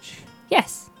lodge?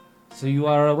 Yes. So you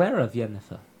are aware of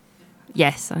Yennefer?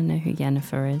 Yes, I know who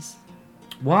Yennefer is.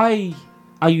 Why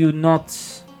are you not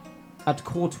at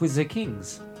court with the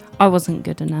kings? I wasn't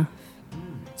good enough.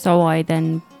 So I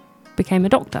then became a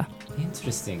doctor.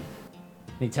 Interesting.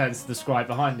 He turns to the scribe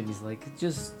behind him. He's like,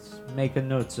 just make a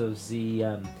note of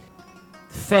the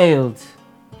failed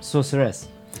sorceress.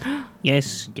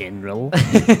 Yes, General.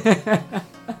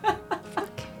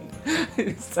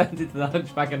 It's turned into the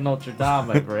Hunchback of Notre Dame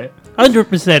over it.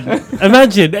 100%.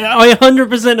 Imagine. I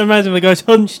 100% imagine the guy's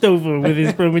hunched over with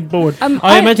his broken board.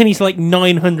 I imagine he's like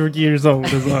 900 years old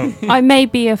as well. I may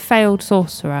be a failed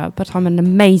sorcerer, but I'm an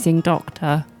amazing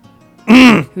doctor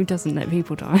who doesn't let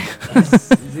people die.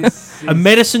 A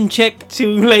medicine check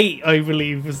too late, I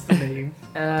believe, was the name.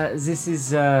 This is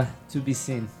to be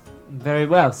seen. Very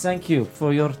well. Thank you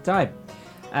for your time.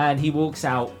 And he walks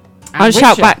out. I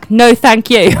shout back, no thank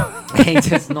you. He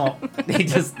does not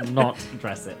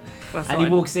address it. He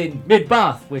walks in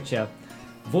mid-bath, Witcher.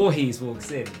 Voorhees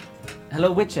walks in.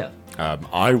 Hello, Witcher.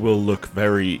 I will look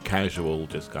very casual,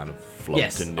 just kind of float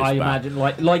Yes, in this I bag. imagine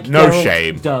like No Geralt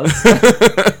shame. does.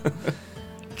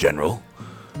 General.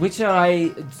 Witcher,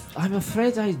 I'm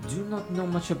afraid I do not know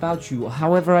much about you.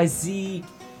 However, I see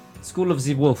School of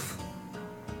the Wolf.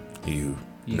 You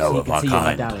You know of can our see your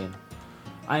kind. medallion.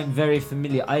 I am very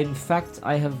familiar. In fact,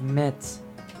 I have met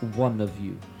one of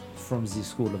you from the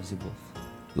School of the Wolf.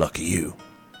 Lucky you.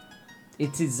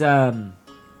 It is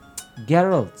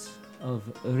Geralt of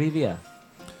Rivia.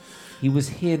 He was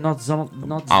here not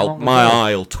long ago. My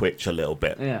eye'll twitch a little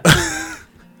bit. Yeah.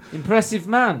 Impressive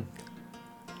man.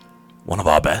 One of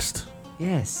our best.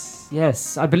 Yes.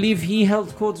 I believe he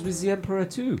held courts with the Emperor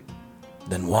too.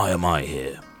 Then why am I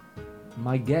here?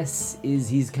 My guess is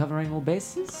he's covering all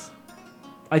bases.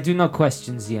 I do not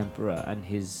question the Emperor and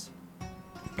his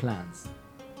plans.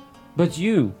 But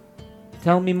you,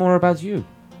 tell me more about you.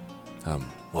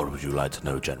 What would you like to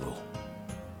know, General?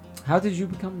 How did you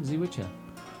become the Witcher?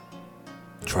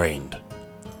 Trained.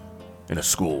 In a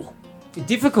school.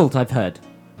 Difficult, I've heard.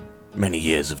 Many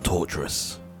years of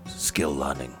torturous skill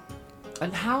learning.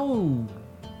 And how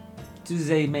do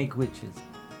they make witches?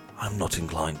 I'm not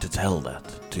inclined to tell that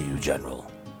to you, General.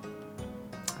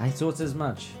 I thought as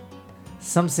much.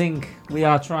 Something we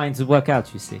are trying to work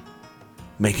out, you see.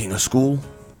 Making a school?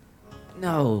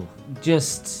 No,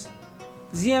 just...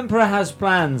 The Emperor has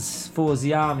plans for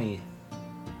the army.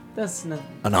 That's not...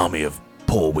 An army of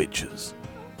poor witches.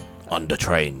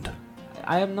 Undertrained.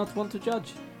 I am not one to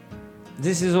judge.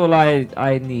 This is all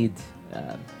I need,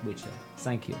 Witcher.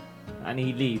 Thank you. And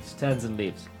he leaves, turns and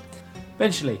leaves.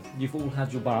 Eventually, you've all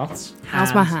had your baths.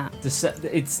 How's my hat?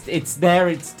 It's there,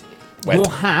 it's... Wet. Your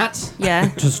hat Yeah.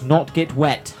 does not get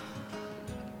wet.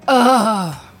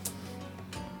 That's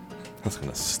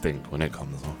gonna stink when it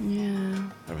comes off. Yeah.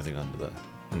 Everything under there.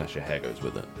 Unless your hair goes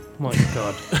with it. My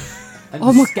God. And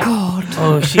Oh my scalp. god.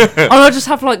 Oh, shit. And I just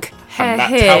have like hair And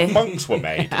that's here. how monks were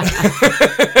made.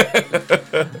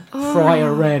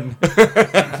 Friar Wren.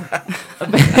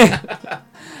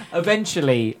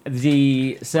 Eventually,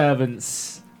 the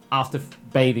servants, after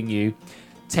bathing you,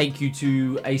 take you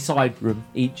to a side room,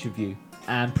 each of you,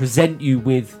 and present you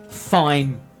with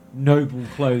fine, noble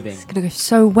clothing. It's gonna go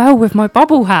so well with my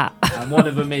bubble hat. And one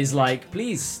of them is like,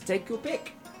 please, take your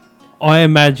pick. I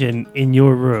imagine in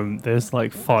your room there's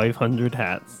like 500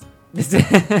 hats. I'm gonna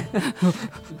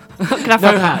have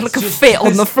No like, hats, like a just- fit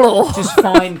on the floor. Just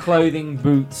fine clothing,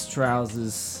 boots,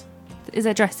 trousers. Is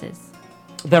there dresses?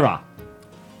 There are.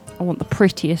 I want the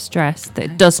prettiest dress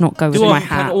that does not go with So my you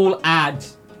can hat. all add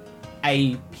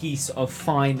a piece of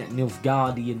fine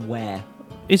Nilfgaardian wear.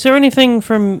 Is there anything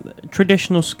from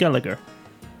traditional Skelliger?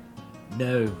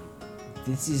 No,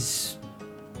 this is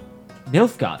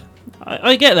Nilfgaard.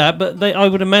 I get that, but I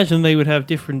would imagine they would have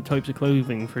different types of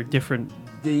clothing for different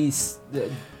We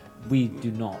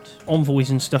do not. envoys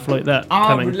and stuff like that. Our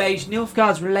coming.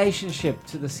 Nilfgaard's relationship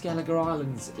to the Skelliger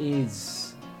Islands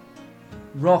is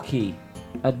rocky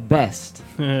at best.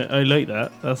 I like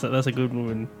that. That's a good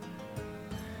one.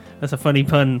 That's a funny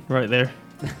pun right there.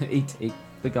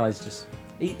 The guy's just...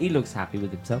 He looks happy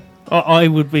with himself. I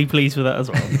would be pleased with that as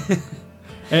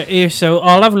well. Here, so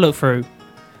I'll have a look through.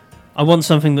 I want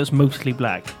something that's mostly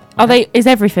black. Are they? Is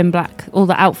everything black? All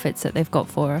the outfits that they've got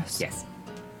for us? Yes.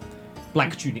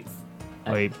 Black tunics.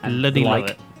 I and bloody the love like.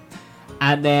 it.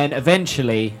 And then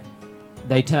eventually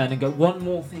they turn and go, one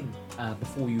more thing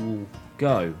before you all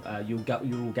go. You're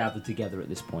all gathered together at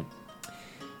this point.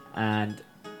 And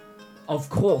of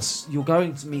course, you're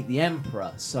going to meet the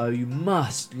Emperor, so you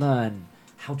must learn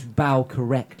how to bow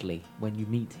correctly when you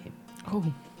meet him.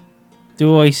 Oh.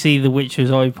 Do I see the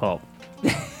Witcher's eye pop?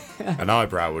 An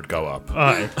eyebrow would go up.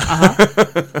 Aye.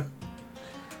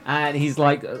 And he's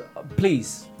like,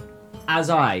 please, as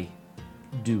I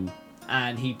do.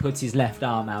 And he puts his left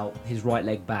arm out, his right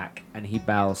leg back, and he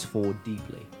bows forward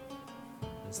deeply.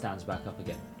 And stands back up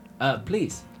again.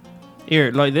 Please.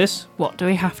 Here, like this. What do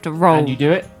we have to roll? And you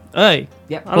do it? Hey,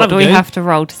 Yep. I'll What have do a we go. have to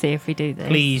roll to see if we do this?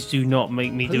 Please do not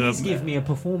make me do Please a... give me a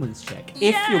performance check.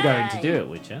 If you're going to do it,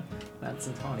 Witcher. That's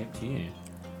entirely up to you.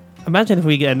 Imagine if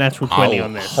we get a natural 20 I'll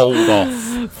on this. hold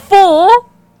off. 4.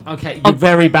 Okay, you're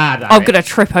very bad at I'm it. gonna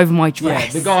trip over my Yeah,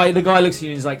 dress. the guy looks at you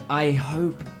and he's like, I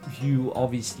hope you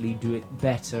obviously do it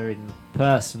better in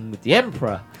person with the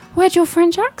Emperor. Where'd your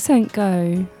French accent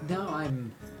go? No,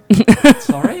 I'm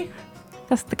sorry?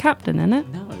 That's the captain, isn't it?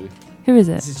 No. Who is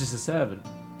it? This is just a servant.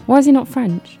 Why is he not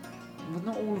French? Well,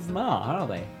 not all of them are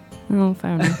they? Oh,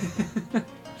 fair enough.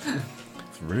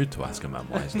 It's rude to ask a man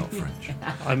why he's not French.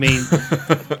 I mean,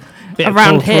 bit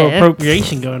Around of cultural here.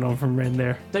 appropriation going on from Ren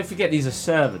there. Don't forget these are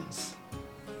servants.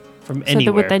 From So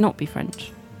anywhere. would they not be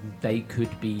French? They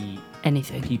could be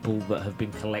Anything. people that have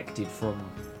been collected from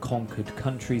conquered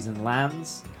countries and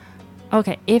lands.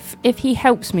 Okay, if he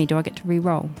helps me, do I get to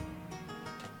re-roll?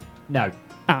 No.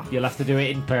 Oh. You'll have to do it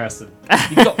in person.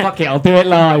 You've got fuck it, I'll do it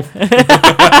live.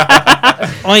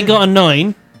 I got a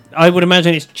 9. I would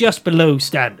imagine it's just below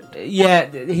standard. Yeah,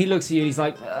 he looks at you and he's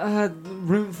like,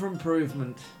 room for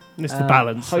improvement. It's the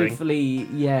balance thing. Hopefully,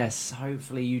 yes,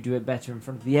 hopefully you do it better in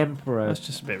front of the Emperor. That's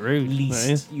just a bit rude. At that least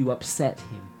is. you upset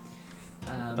him.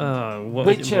 Oh, what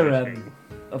is it Witcher, working?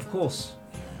 of course,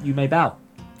 you may bow.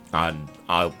 And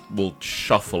I will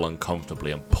shuffle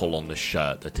uncomfortably and pull on the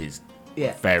shirt that is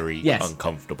Yeah. very Yes.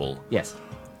 uncomfortable Yes.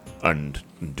 and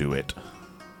do it.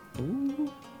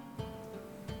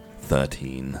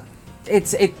 13.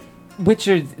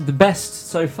 Witcher, the best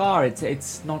so far.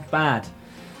 It's not bad.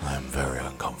 I am very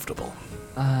uncomfortable.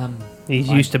 He's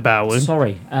I'm used to bowing.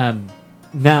 Sorry.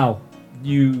 Now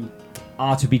you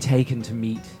are to be taken to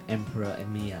meet Emperor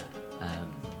Emir.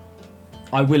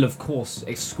 I will, of course,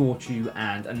 escort you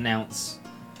and announce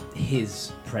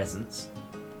his presence,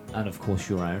 and of course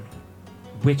your own.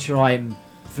 Witcher, I'm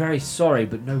very sorry,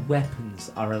 but no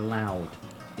weapons are allowed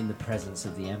in the presence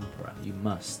of the Emperor. You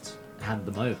must hand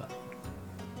them over.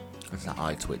 It's that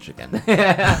eye twitch again.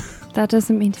 That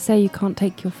doesn't mean to say you can't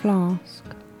take your flask.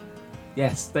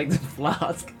 Yes, take the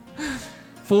flask.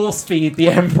 Force feed the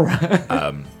Emperor.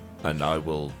 And I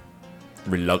will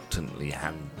reluctantly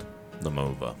hand them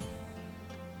over.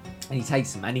 And he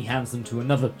takes them and he hands them to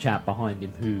another chap behind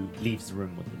him who leaves the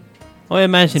room with them. I The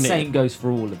imagine same goes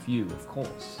for all of you, of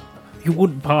course. you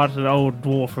wouldn't part an old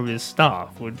dwarf from his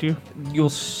staff, would you? Your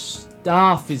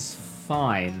staff is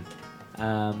fine.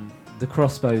 The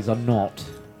crossbows are not.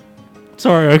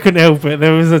 Sorry, I couldn't help it.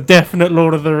 There was a definite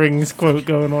Lord of the Rings quote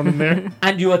going on in there.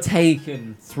 And you are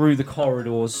taken through the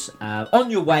corridors. On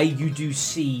your way, you do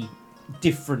see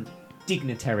different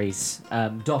dignitaries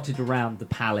dotted around the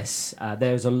palace.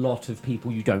 There's a lot of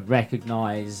people you don't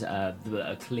recognise that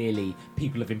are clearly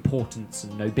people of importance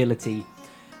and nobility.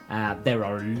 There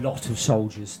are a lot of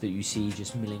soldiers that you see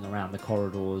just milling around the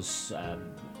corridors.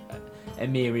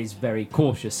 Emir is very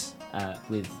cautious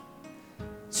with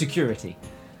security.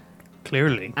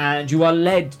 Clearly. And you are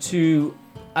led to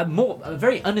a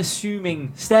very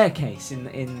unassuming staircase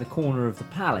in the corner of the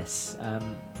palace.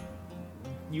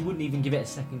 You wouldn't even give it a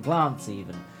second glance,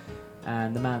 even.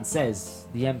 And the man says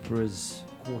the Emperor's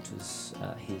quarters,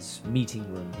 his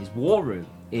meeting room, his war room,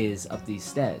 is up these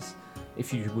stairs.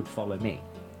 If you would follow me.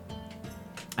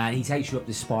 And he takes you up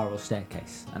this spiral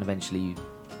staircase, and eventually you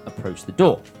approach the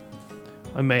door.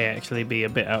 I may actually be a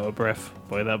bit out of breath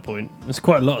by that point. There's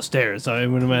quite a lot of stairs, I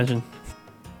would imagine.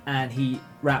 And he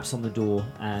raps on the door,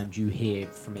 and you hear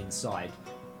from inside,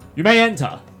 "You may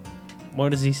enter." Why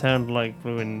does he sound like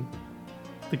when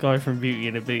the guy from Beauty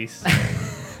and the Beast?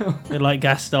 They're like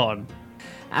Gaston.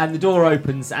 And the door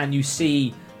opens, and you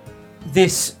see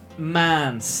this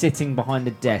man sitting behind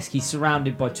a desk. He's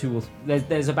surrounded by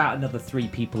there's about another 3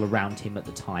 people around him at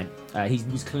the time. He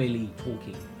was clearly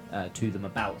talking to them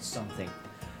about something.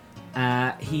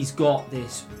 He's got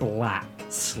this black,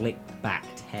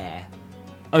 slick-backed hair,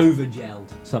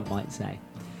 over-gelled, some might say.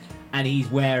 And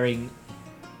he's wearing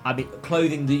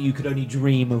clothing that you could only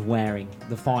dream of wearing.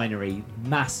 The finery,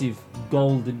 massive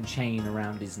golden chain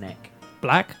around his neck.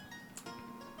 Black?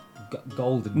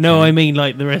 Golden No, chain. I mean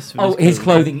like the rest of his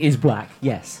clothing is black,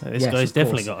 yes. This Yes, guy's of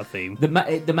definitely course. got a theme.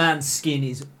 The man's skin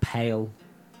is pale,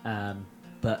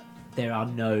 but there are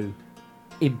no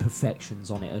imperfections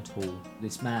on it at all.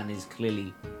 This man is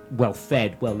clearly well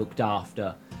fed, well looked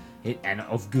after, and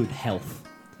of good health.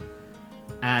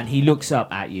 And he looks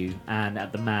up at you and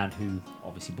at the man who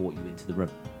obviously brought you into the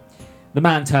room. The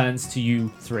man turns to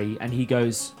you three and he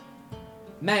goes,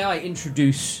 "May I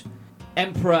introduce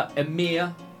Emperor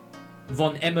Emir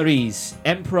von Emmerys,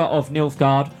 Emperor of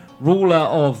Nilfgaard, ruler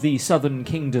of the southern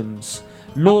kingdoms,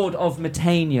 Lord of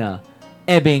Metania,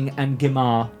 Ebbing and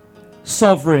Gemar,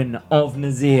 sovereign of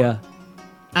Nazir,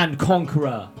 and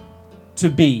conqueror to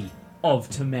be of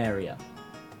Temeria."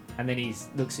 And then he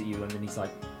looks at you and then he's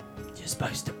like, "You're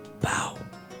supposed to bow."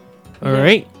 All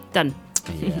right. Done.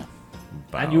 Yeah.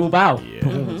 And you all bow. Yeah.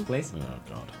 Performance, please. Oh,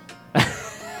 God.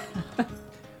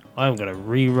 I'm going to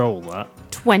re-roll that.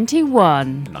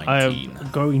 21. 19. I am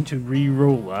going to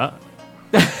re-roll that.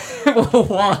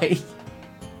 Why?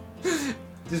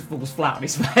 Just falls flat on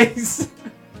his face.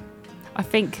 I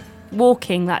think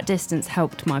walking that distance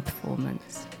helped my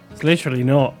performance. It's literally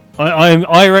not.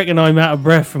 I reckon I'm out of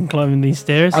breath from climbing these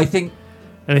stairs. I think.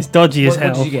 And it's dodgy as What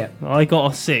hell. did you get? I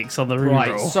got a 6 on the re-roll.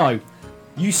 Right, so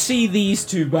you see these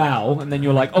two bow, and then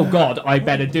you're like, "Oh God, I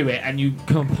better do it," and you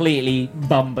completely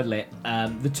bumble it.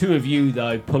 The two of you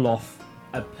though pull off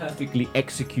a perfectly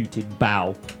executed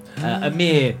bow.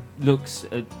 Amir looks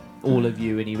at all of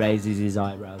you and he raises his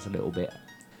eyebrows a little bit.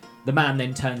 The man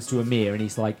then turns to Amir and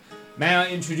he's like, "May I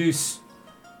introduce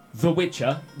the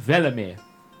Witcher, Velimir,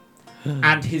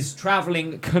 and his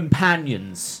travelling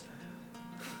companions."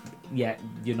 Yeah,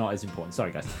 you're not as important.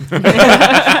 Sorry, guys.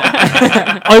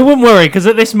 I wouldn't worry, because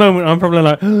at this moment I'm probably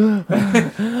like...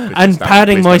 and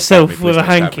padding myself with a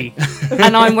hanky.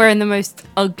 And I'm wearing the most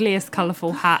ugliest,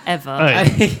 colourful hat ever.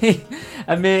 Oh.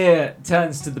 Amir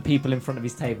turns to the people in front of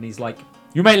his table and he's like,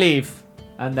 "You may leave."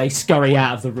 And they scurry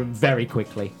out of the room very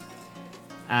quickly.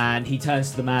 And he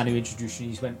turns to the man who introduced you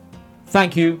and he went,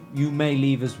 "Thank you, you may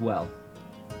leave as well."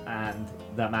 And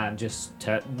that man just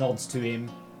nods to him,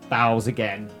 bows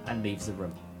again, and leaves the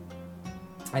room.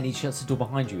 And he shuts the door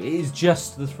behind you. It is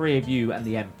just the three of you and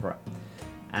the Emperor.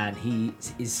 And he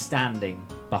is standing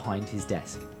behind his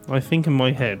desk. I think in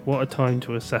my head, what a time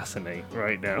to assassinate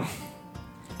right now.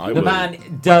 The man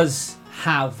does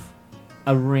have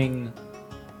a ring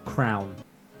crown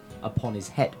upon his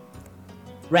head.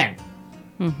 Ren,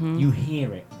 you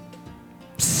hear it.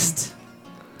 Psst.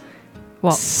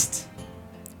 What? Psst.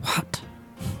 What?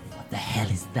 What the hell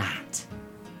is that?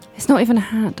 It's not even a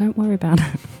hat. Don't worry about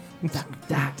it.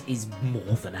 That is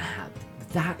more than a hat.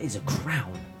 That is a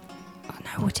crown. I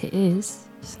know what it is.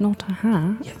 It's not a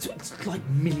hat. Yeah, it's like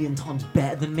a million times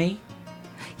better than me.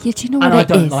 Yeah, do you know And what I it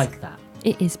don't is? like that.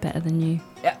 It is better than you.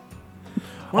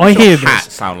 I hear hat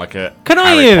this. sound like a Can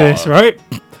I Harry hear Potter. this, right?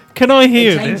 Can I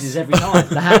hear It changes this? every time.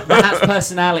 The hat's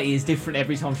personality is different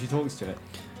every time she talks to it.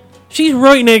 She's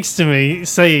right next to me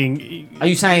saying... Are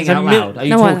you saying It's a out mil- loud? Are you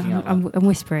No, talking out loud? I'm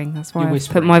whispering. That's why You're I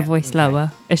whispering, put my yeah. voice Okay.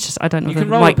 lower. It's just I don't know You if can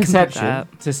the roll a mic can pick that perception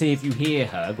up. to see if you hear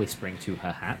her whispering to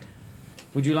her hat.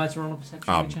 Would you like to roll a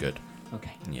perception? I'm Richard? good.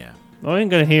 Okay. Yeah. I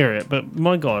ain't going to hear it, but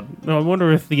my God. No, I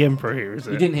wonder if the Emperor hears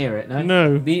it. You didn't hear it, no?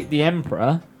 No. The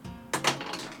Emperor,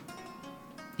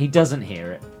 he doesn't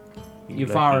hear it. You're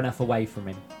far Lucky. enough away from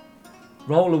him.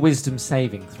 Roll a wisdom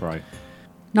saving throw.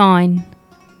 9.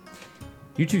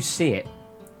 You two see it,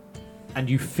 and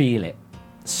you feel it.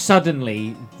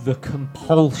 Suddenly, the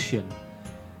compulsion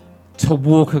to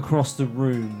walk across the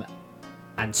room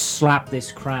and slap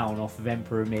this crown off of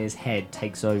Emperor Amir's head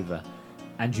takes over,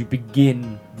 and you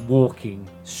begin walking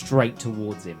straight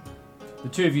towards him. The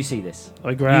two of you see this. I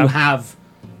You grab... have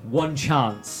one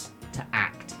chance to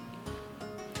act.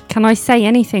 Can I say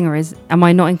anything, or am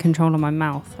I not in control of my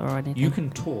mouth or anything? You can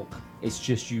talk. It's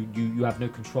just you have no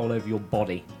control over your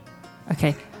body.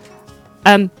 Okay.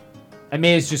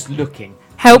 Amir's just looking.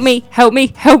 Help me! Help me!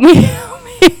 Help me! Help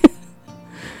me!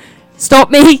 Stop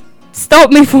me!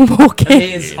 Stop me from walking!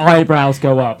 Amir's eyebrows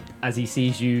go up as he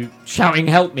sees you shouting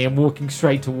 "Help me!" and walking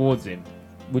straight towards him.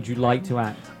 Would you like to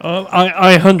act?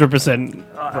 I 100%.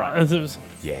 Right.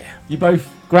 Yeah. You both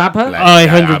grab her. I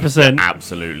 100%.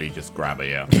 Absolutely just grab her,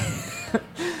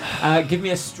 yeah. Give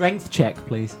me a strength check,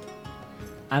 please.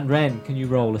 And Ren, can you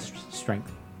roll a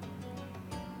strength?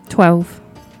 12.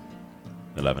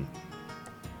 11.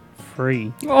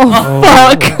 3. Oh,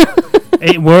 fuck!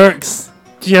 It works.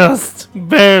 Just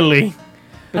barely.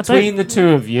 Between the two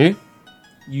of you,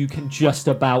 you can just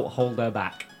about hold her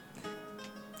back.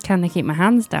 Can they keep my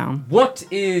hands down? What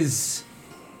is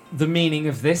the meaning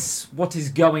of this? What is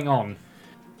going on?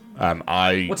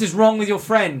 What is wrong with your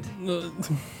friend?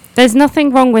 There's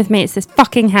nothing wrong with me. It's this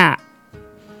fucking hat.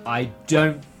 I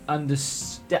don't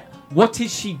understand. What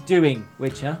is she doing,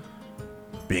 Witcher?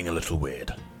 Being a little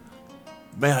weird.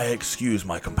 May I excuse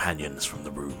my companions from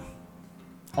the room?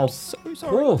 Of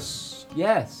course,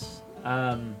 yes.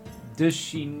 Does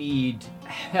she need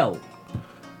help?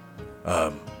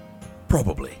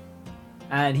 Probably.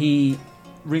 And he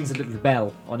rings a little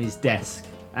bell on his desk.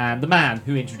 And the man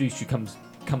who introduced you comes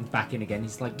back in again.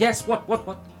 He's like, yes,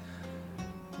 what?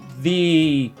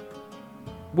 The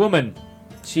woman,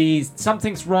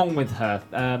 something's wrong with her.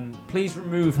 Please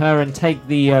remove her and take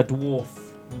the dwarf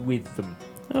with them.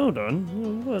 Hold on.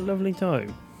 Oh, what a lovely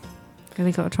time.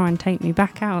 Really got to try and take me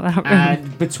back out of that room.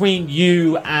 And between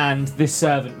you and this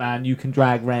servant man, you can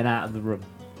drag Ren out of the room.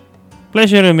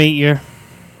 Pleasure to meet you.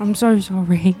 I'm so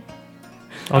sorry.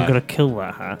 I'm going to kill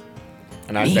that hat.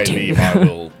 And as Me they too.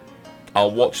 leave,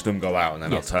 I'll watch them go out, and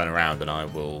then Yes. I'll turn around and I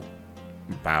will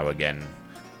bow again,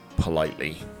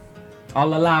 politely.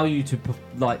 I'll allow you to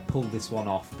pull this one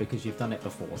off because you've done it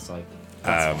before, so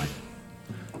that's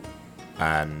fine.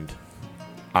 And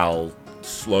I'll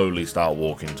slowly start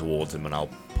walking towards him, and I'll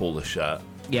pull the shirt.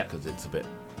 Yeah. Because it's a bit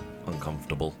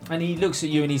uncomfortable. And he looks at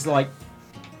you and he's like,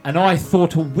 and I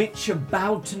thought a witcher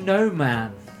bowed to no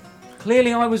man.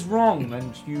 Clearly I was wrong,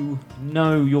 and you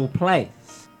know your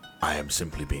place. I am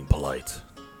simply being polite.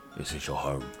 This is your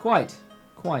home. Quite.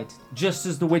 Just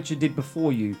as the witcher did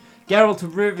before you. Geralt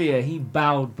of Rivia, he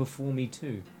bowed before me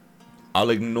too.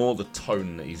 I'll ignore the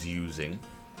tone that he's using.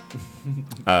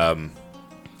 But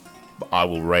I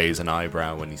will raise an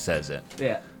eyebrow when he says it.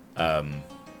 Yeah.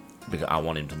 Because I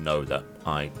want him to know that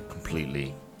I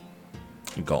completely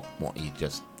got what he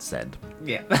just said.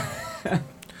 Yeah.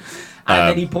 And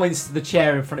then he points to the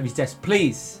chair in front of his desk.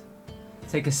 Please,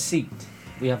 take a seat.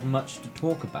 We have much to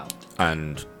talk about.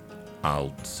 And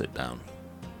I'll sit down,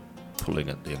 pulling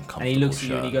at the uncomfortable And he looks at you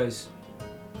shirt. and he goes,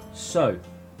 so,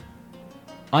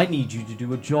 I need you to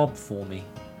do a job for me.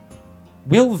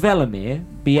 Will Velimir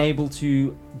be able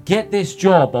to get this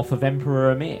job off of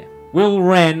Emperor Emir? Will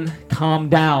Ren calm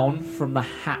down from the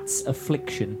hat's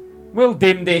affliction? Will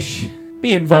Dimdish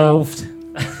be involved?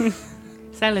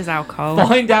 Sell his alcohol.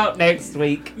 Find out next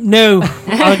week. No,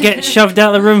 I'll get shoved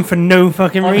out of the room for no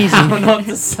fucking On reason. how not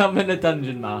to summon a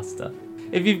dungeon master.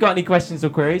 If you've got any questions or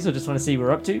queries or just want to see what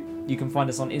we're up to, you can find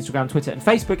us on Instagram, Twitter and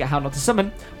Facebook at How Not To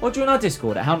Summon, or join our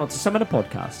Discord at How Not To Summon a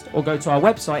Podcast, or go to our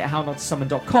website at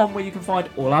hownottosummon.com where you can find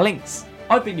all our links.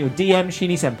 I've been your DM,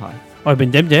 Sheeny Senpai. I've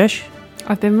been Dimdash.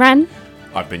 I've been Ren.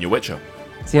 I've been your Witcher.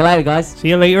 See you later, guys. See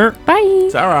you later. Bye.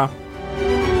 Sarah.